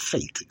your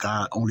faith.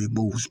 God only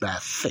moves by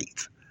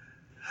faith.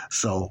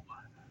 So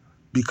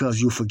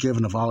because you're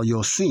forgiven of all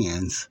your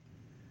sins,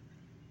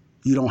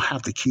 you don't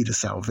have the key to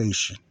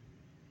salvation.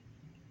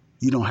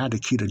 You don't have the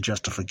key to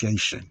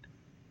justification.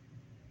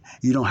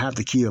 You don't have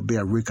the key of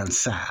being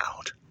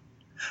reconciled.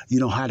 You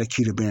don't have the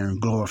key to being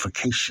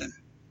glorification.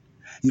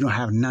 You don't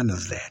have none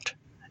of that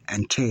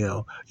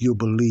until you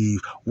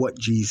believe what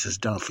Jesus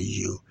done for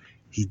you.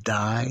 He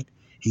died,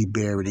 he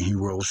buried, and he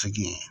rose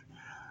again.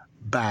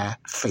 By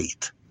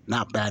faith,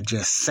 not by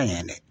just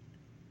saying it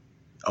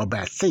or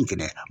by thinking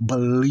it,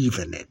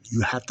 believing it.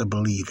 You have to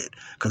believe it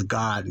because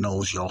God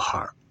knows your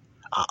heart.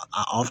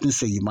 I often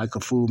say you might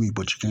can fool me,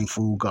 but you can't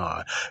fool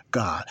God.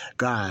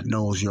 God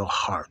knows your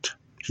heart.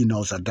 He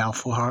knows a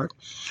doubtful heart.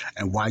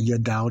 And while you're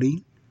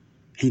doubting,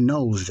 He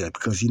knows that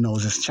because he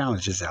knows there's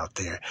challenges out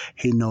there.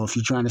 He knows if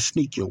you're trying to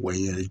sneak your way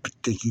in,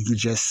 think you can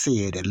just say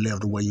it and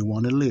live the way you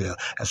want to live.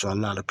 That's why a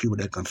lot of people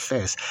that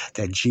confess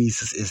that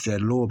Jesus is their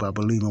Lord by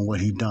believing what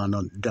he done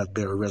on death,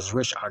 burial,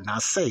 resurrection are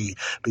not saved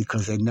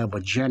because they never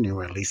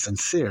genuinely,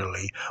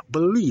 sincerely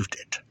believed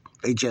it.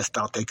 They just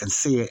thought they can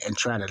say it and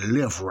try to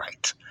live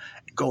right.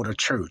 Go to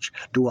church,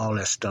 do all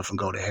that stuff and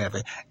go to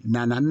heaven.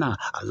 Nah.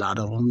 A lot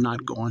of them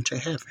not going to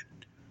heaven.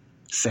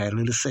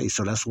 Sadly to say.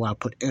 So that's why I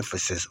put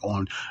emphasis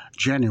on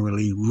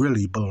genuinely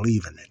really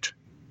believing it.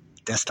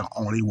 That's the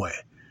only way,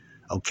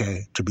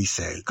 okay, to be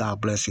saved.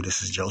 God bless you.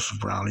 This is Joseph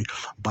Brownlee,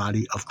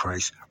 Body of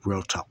Christ,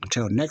 Real Talk.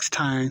 Until next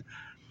time,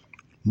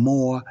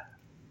 more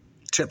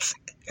tips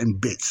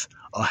and bits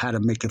on how to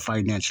make it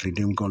financially.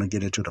 Then we're going to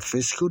get into the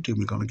physical. Then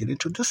we're going to get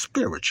into the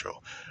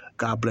spiritual.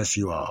 God bless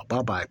you all.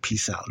 Bye-bye.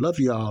 Peace out. Love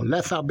you all.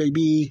 Laugh out,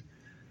 baby.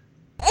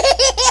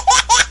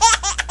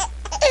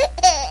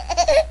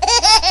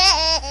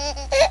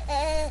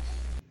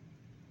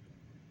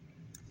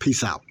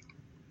 Peace out.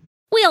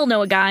 We all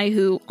know a guy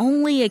who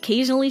only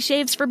occasionally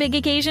shaves for big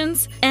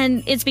occasions,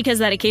 and it's because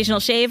that occasional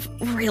shave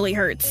really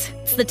hurts.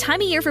 It's the time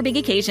of year for big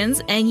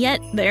occasions, and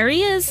yet there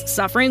he is,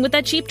 suffering with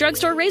that cheap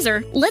drugstore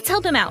razor. Let's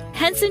help him out.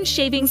 Henson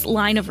Shaving's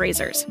line of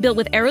razors, built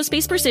with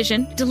aerospace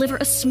precision, deliver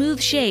a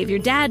smooth shave your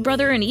dad,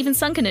 brother, and even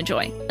son can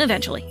enjoy,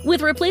 eventually.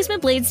 With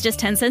replacement blades just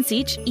 10 cents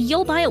each,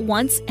 you'll buy it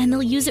once, and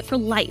they'll use it for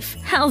life.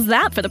 How's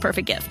that for the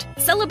perfect gift?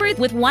 Celebrate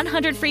with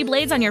 100 free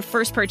blades on your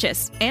first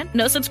purchase, and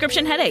no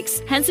subscription headaches.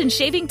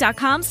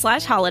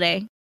 HensonShaving.com/holiday.